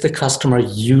is the customer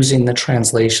using the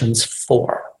translations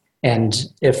for? And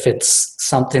if it's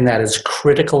something that is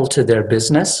critical to their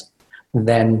business,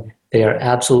 then they are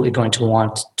absolutely going to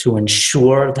want to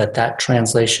ensure that that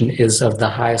translation is of the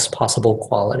highest possible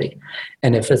quality.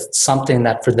 And if it's something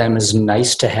that for them is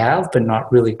nice to have, but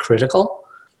not really critical,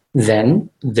 then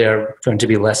they're going to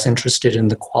be less interested in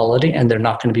the quality, and they're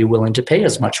not going to be willing to pay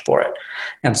as much for it.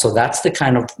 And so that's the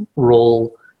kind of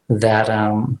role that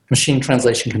machine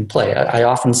translation can play. I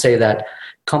often say that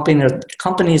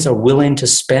companies are willing to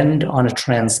spend on a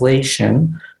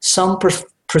translation some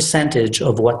percentage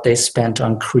of what they spent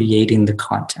on creating the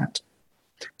content.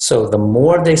 So the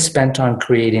more they spent on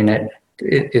creating it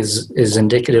is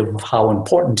indicative of how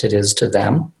important it is to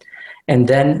them. And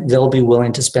then they'll be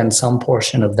willing to spend some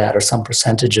portion of that or some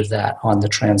percentage of that on the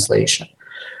translation.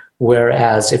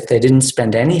 Whereas if they didn't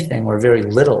spend anything or very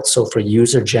little, so for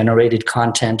user-generated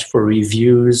content, for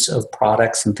reviews of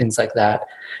products and things like that,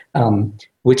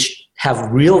 which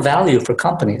have real value for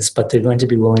companies, but they're going to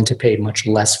be willing to pay much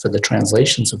less for the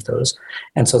translations of those.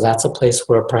 And so that's a place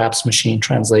where perhaps machine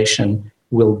translation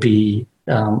will be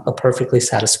a perfectly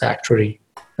satisfactory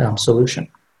solution.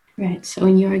 Right. So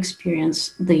in your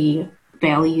experience, the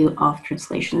value of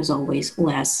translation is always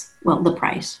less, the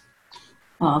price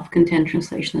of content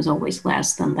translation is always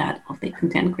less than that of the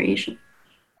content creation.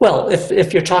 Well,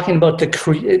 if you're talking about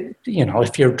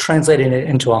if you're translating it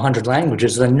into 100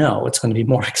 languages, then no, it's going to be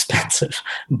more expensive.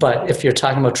 But if you're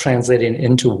talking about translating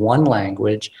into one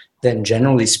language, then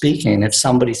generally speaking, if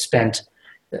somebody spent,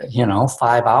 5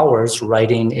 hours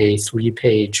writing a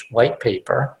 3-page white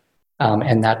paper,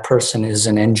 and that person is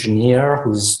an engineer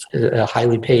who's a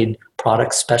highly paid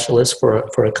product specialist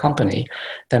for a company,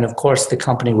 then of course the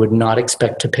company would not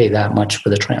expect to pay that much for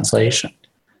the translation.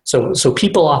 So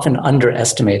people often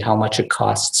underestimate how much it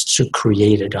costs to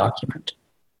create a document.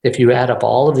 If you add up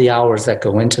all of the hours that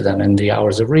go into them and the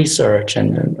hours of research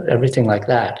and everything like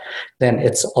that, then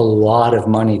it's a lot of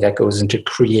money that goes into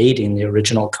creating the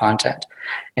original content.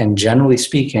 And generally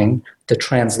speaking, the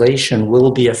translation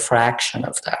will be a fraction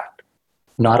of that,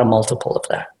 not a multiple of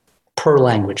that, per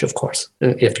language, of course.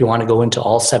 If you want to go into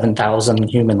all 7,000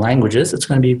 human languages, it's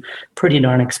going to be pretty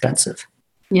darn expensive.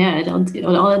 Yeah, it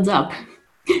all adds up.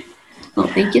 Well,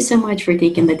 thank you so much for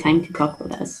taking the time to talk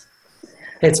with us.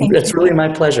 It's really my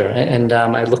pleasure, and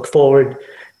I look forward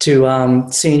to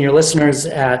seeing your listeners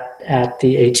at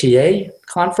the ATA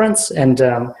conference, and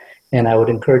I would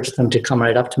encourage them to come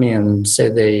right up to me and say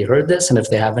they heard this, and if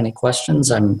they have any questions,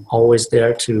 I'm always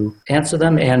there to answer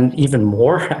them, and even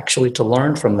more, actually, to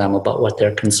learn from them about what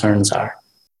their concerns are.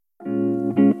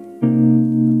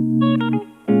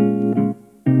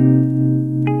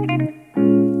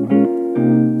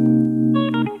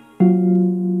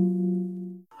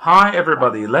 Hi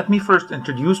everybody, let me first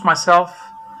introduce myself.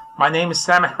 My name is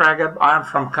Sameh Ragab. I am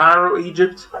from Cairo,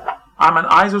 Egypt. I'm an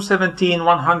ISO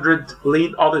 17100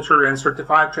 lead auditor and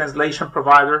certified translation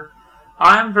provider.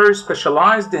 I am very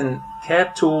specialized in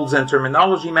CAD tools and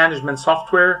terminology management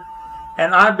software,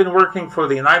 and I've been working for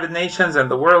the United Nations and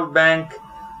the World Bank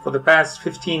for the past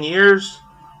 15 years,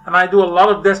 and I do a lot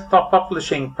of desktop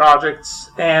publishing projects,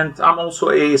 and I'm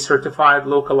also a certified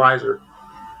localizer.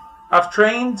 I've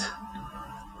trained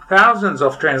thousands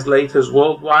of translators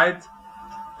worldwide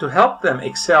to help them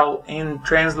excel in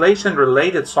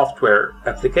translation-related software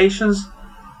applications,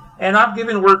 and I've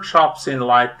given workshops in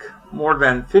more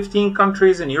than 15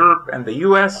 countries in Europe and the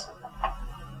US.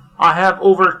 I have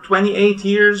over 28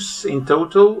 years in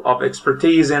total of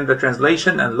expertise in the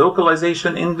translation and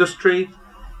localization industry,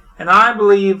 and I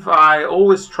believe I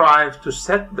always strive to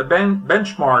set the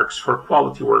benchmarks for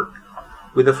quality work,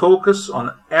 with a focus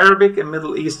on Arabic and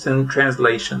Middle Eastern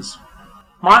translations.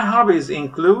 My hobbies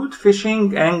include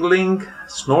fishing, angling,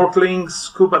 snorkeling,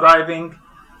 scuba diving,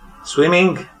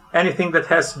 swimming, anything that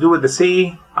has to do with the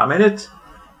sea, I'm in it.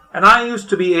 And I used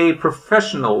to be a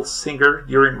professional singer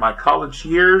during my college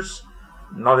years,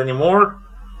 not anymore.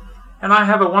 And I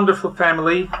have a wonderful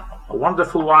family, a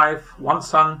wonderful wife, one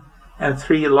son, and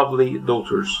 3 lovely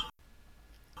daughters.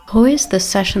 Who is this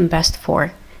session best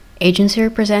for? Agency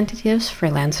representatives,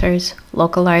 freelancers,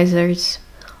 localizers,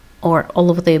 or all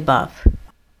of the above?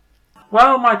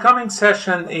 Well, my coming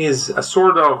session is a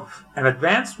sort of an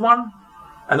advanced one,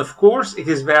 and of course it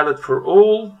is valid for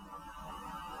all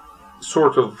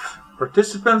sort of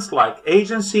participants like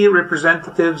agency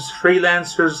representatives,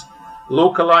 freelancers,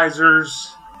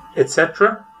 localizers,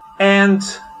 etc. And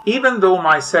even though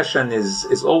my session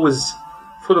is always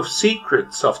full of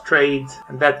secrets of trade,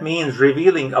 and that means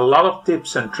revealing a lot of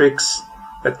tips and tricks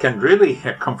that can really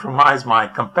compromise my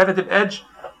competitive edge,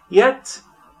 yet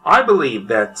I believe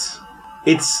that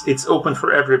it's open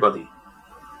for everybody,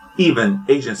 even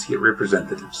agency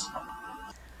representatives.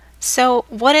 So,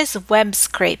 what is web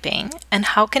scraping, and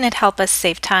how can it help us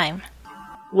save time?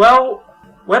 Well,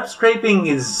 web scraping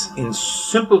is, in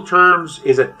simple terms,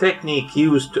 is a technique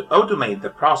used to automate the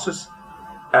process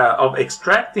of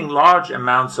extracting large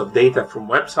amounts of data from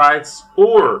websites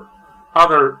or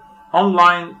other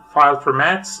online file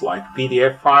formats like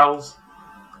PDF files,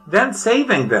 then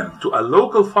saving them to a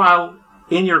local file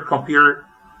in your computer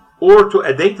or to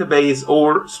a database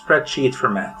or spreadsheet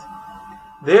format.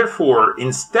 Therefore,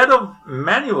 instead of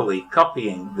manually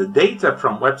copying the data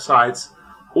from websites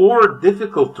or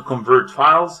difficult to convert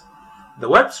files, the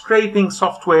web scraping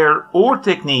software or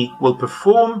technique will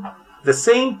perform the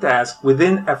same task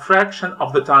within a fraction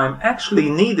of the time actually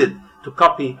needed to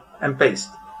copy and paste.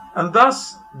 And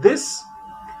thus, this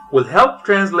will help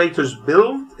translators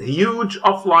build huge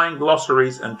offline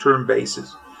glossaries and term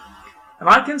bases. And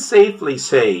I can safely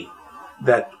say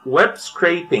that web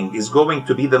scraping is going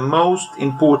to be the most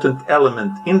important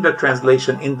element in the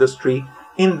translation industry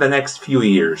in the next few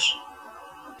years.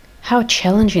 How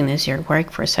challenging is your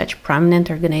work for such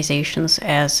prominent organizations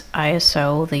as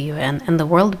ISO, the UN, and the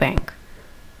World Bank?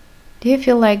 Do you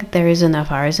feel like there is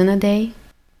enough hours in a day?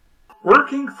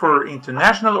 Working for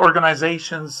international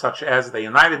organizations such as the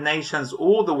United Nations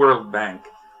or the World Bank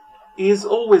is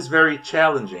always very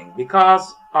challenging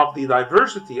because of the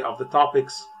diversity of the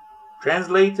topics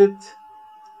translated,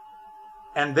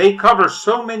 and they cover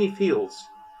so many fields,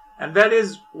 and that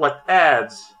is what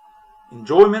adds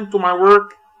enjoyment to my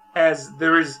work, as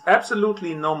there is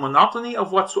absolutely no monotony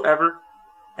of whatsoever,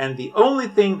 and the only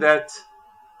thing that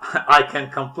I can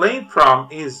complain from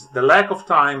is the lack of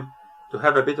time to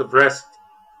have a bit of rest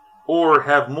or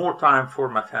have more time for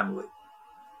my family.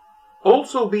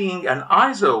 Also, being an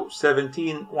ISO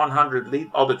 17100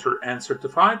 lead auditor and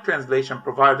certified translation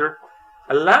provider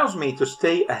allows me to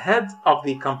stay ahead of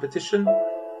the competition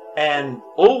and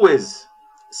always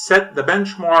set the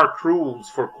benchmark rules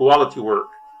for quality work.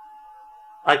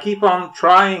 I keep on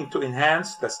trying to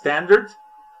enhance the standard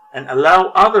and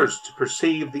allow others to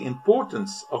perceive the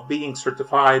importance of being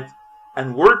certified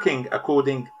and working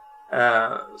according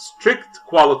strict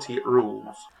quality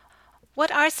rules.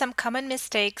 What are some common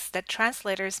mistakes that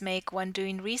translators make when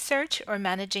doing research or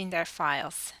managing their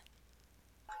files?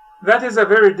 That is a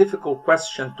very difficult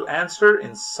question to answer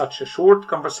in such a short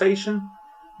conversation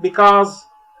because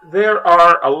there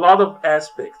are a lot of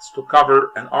aspects to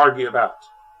cover and argue about.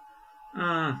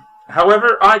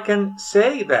 However, I can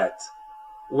say that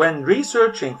when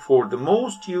researching for the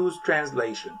most used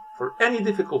translation for any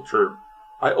difficult term,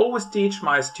 I always teach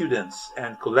my students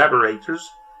and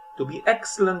collaborators to be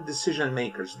excellent decision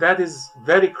makers. That is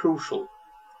very crucial.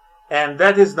 And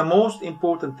that is the most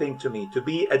important thing to me, to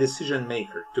be a decision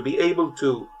maker, to be able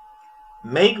to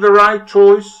make the right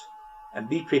choice and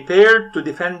be prepared to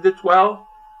defend it well,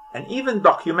 and even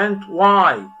document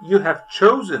why you have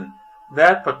chosen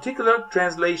that particular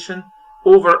translation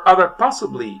over other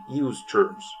possibly used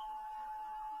terms.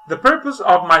 The purpose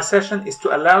of my session is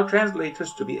to allow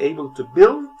translators to be able to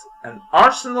build an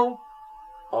arsenal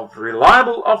of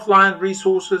reliable offline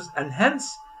resources and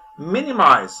hence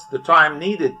minimize the time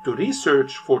needed to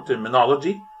research for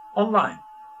terminology online.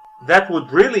 That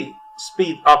would really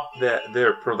speed up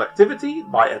their productivity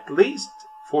by at least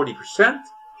 40%,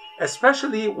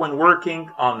 especially when working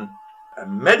on a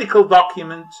medical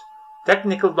document,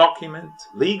 technical document,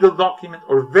 legal document,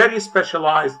 or very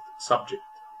specialized subject.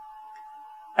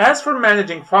 As for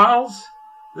managing files,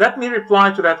 let me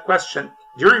reply to that question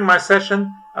during my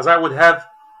session, as I would have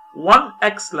one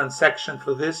excellent section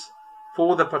for this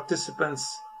for the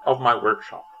participants of my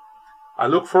workshop. I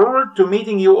look forward to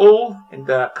meeting you all in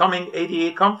the coming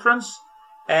ADA conference,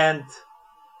 and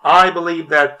I believe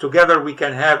that together we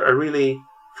can have a really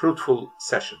fruitful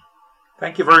session.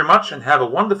 Thank you very much and have a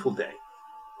wonderful day.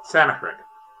 Sameh Ragab.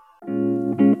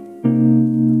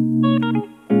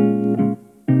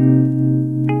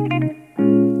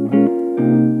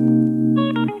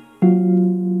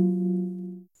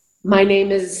 My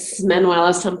name is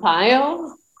Manuela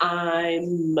Sampaio.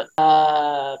 I'm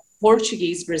a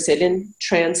Portuguese Brazilian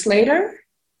translator.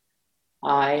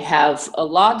 I have a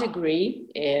law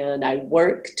degree and I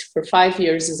worked for 5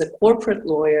 years as a corporate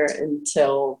lawyer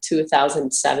until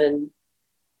 2007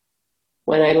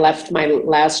 when I left my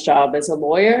last job as a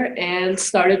lawyer and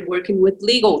started working with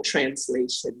legal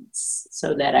translations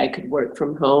so that I could work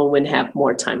from home and have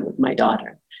more time with my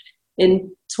daughter.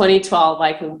 In 2012,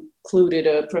 I concluded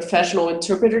a professional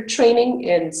interpreter training,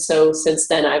 and so since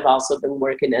then I've also been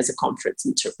working as a conference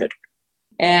interpreter.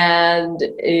 And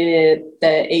at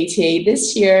the ATA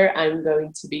this year, I'm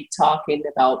going to be talking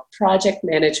about project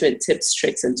management tips,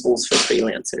 tricks, and tools for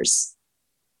freelancers.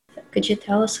 Could you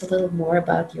tell us a little more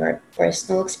about your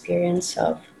personal experience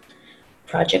of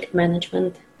project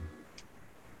management?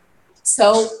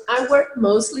 So I work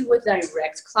mostly with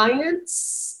direct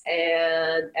clients,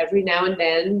 and every now and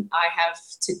then I have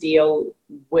to deal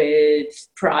with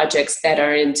projects that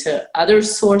are into other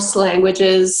source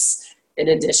languages in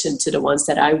addition to the ones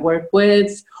that I work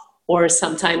with, or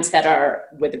sometimes that are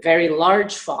with a very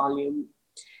large volume.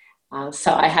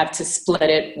 So I have to split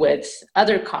it with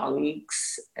other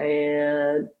colleagues.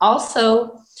 And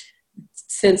also,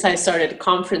 since I started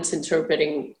conference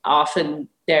interpreting, often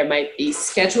there might be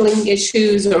scheduling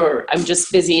issues or I'm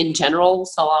just busy in general,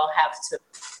 so I'll have to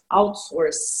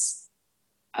outsource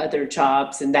other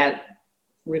jobs, and that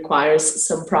requires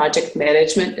some project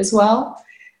management as well.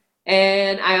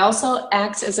 And I also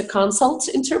act as a consult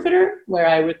interpreter, where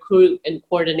I recruit and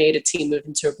coordinate a team of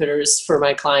interpreters for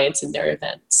my clients and their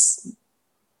events.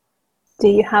 Do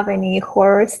you have any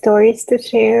horror stories to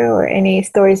share or any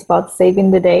stories about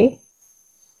saving the day?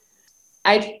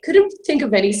 I couldn't think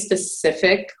of any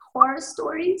specific horror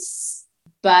stories,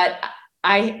 but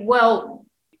I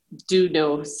do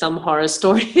know some horror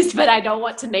stories, but I don't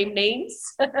want to name names.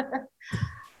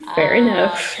 Fair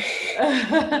enough.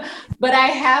 But I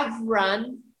have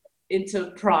run into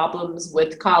problems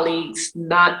with colleagues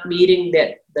not meeting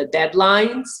the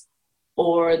deadlines,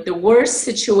 or the worst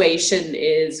situation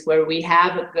is where we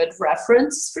have a good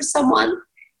reference for someone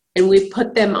and we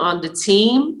put them on the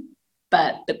team,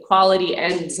 but the quality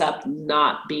ends up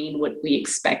not being what we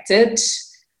expected.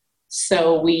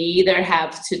 So we either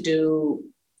have to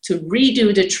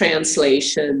redo the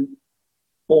translation,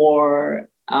 or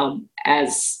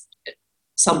as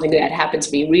something that happened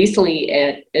to me recently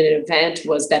at an event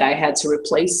was that I had to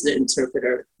replace the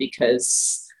interpreter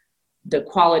because the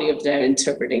quality of their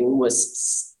interpreting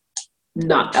was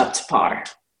not up to par.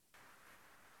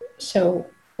 So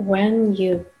when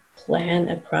you plan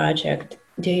a project,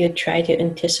 do you try to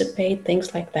anticipate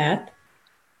things like that?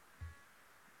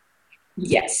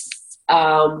 Yes.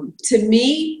 To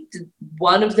me,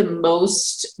 one of the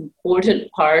most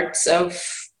important parts of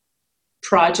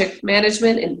project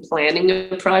management and planning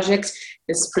of projects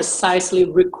is precisely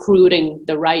recruiting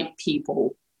the right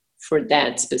people for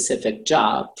that specific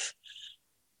job,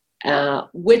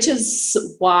 which is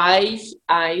why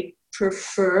I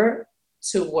prefer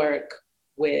to work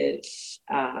with,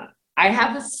 I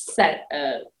have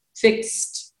a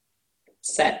fixed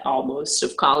set almost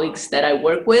of colleagues that I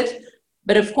work with.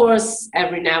 But of course,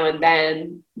 every now and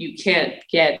then you can't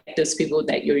get those people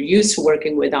that you're used to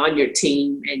working with on your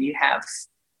team, and you have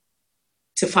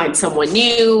to find someone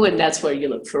new, and that's where you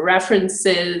look for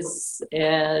references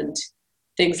and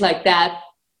things like that.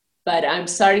 But I'm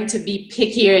starting to be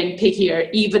pickier and pickier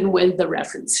even with the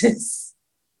references.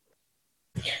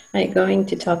 Are you going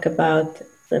to talk about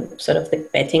the sort of the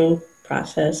vetting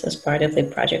process as part of the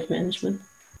project management?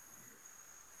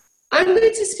 I'm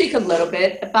going to speak a little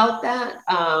bit about that.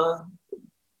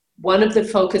 one of the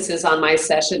focuses on my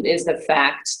session is the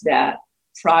fact that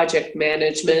project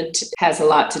management has a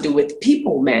lot to do with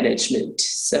people management.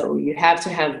 So you have to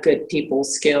have good people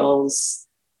skills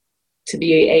to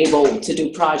be able to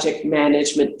do project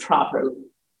management properly.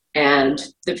 And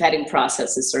the vetting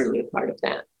process is certainly a part of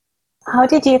that. How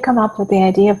did you come up with the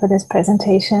idea for this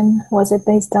presentation? Was it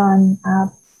based on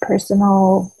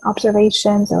personal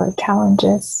observations or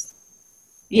challenges?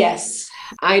 Yes.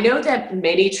 I know that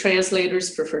many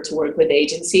translators prefer to work with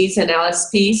agencies and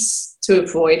LSPs to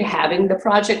avoid having the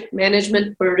project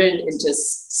management burden and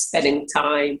just spending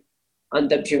time on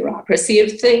the bureaucracy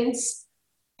of things.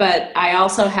 But I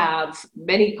also have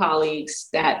many colleagues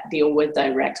that deal with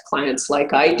direct clients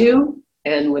like I do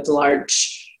and with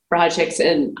large projects,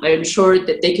 and I'm sure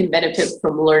that they can benefit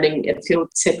from learning a few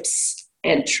tips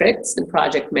and tricks in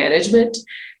project management.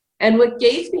 And what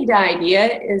gave me the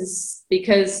idea is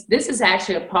because this is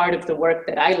actually a part of the work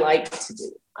that I like to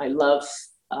do. I love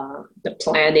the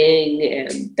planning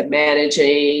and the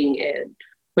managing and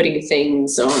putting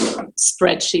things on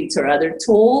spreadsheets or other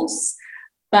tools.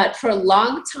 But for a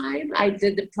long time, I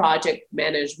did the project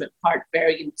management part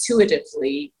very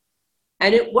intuitively,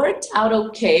 and it worked out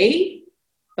okay,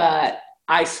 but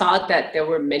I thought that there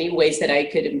were many ways that I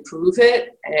could improve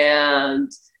it,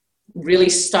 and really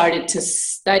started to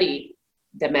study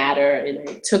the matter. And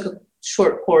I took a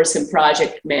short course in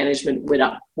project management,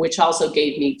 which also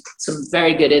gave me some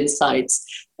very good insights.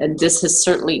 And this has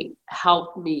certainly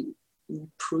helped me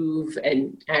improve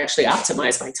and actually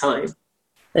optimize my time.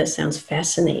 That sounds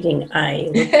fascinating. I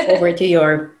look forward to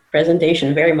your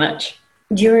presentation very much.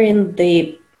 During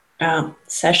the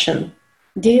session,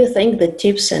 do you think the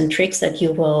tips and tricks that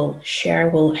you will share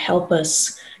will help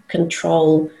us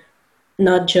control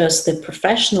not just the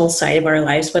professional side of our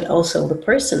lives, but also the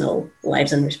personal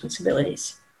lives and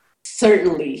responsibilities?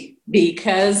 Certainly,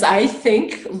 because I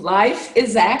think life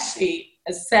is actually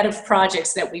a set of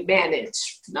projects that we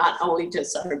manage, not only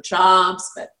just our jobs,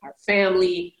 but our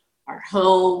family, our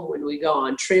home, when we go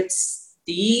on trips.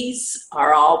 These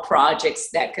are all projects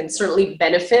that can certainly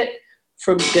benefit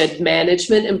from good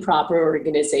management and proper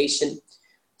organization.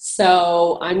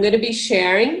 So I'm going to be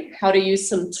sharing how to use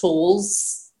some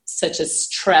tools such as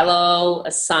Trello,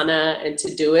 Asana, and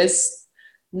Todoist,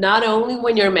 not only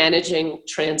when you're managing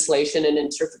translation and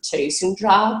interpretation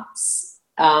jobs,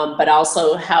 but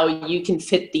also how you can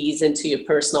fit these into your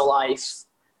personal life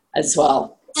as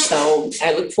well. So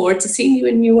I look forward to seeing you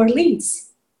in New Orleans.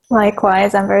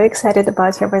 Likewise, I'm very excited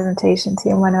about your presentation to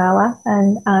you, Manuela,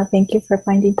 and thank you for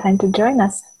finding time to join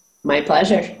us. My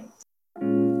pleasure.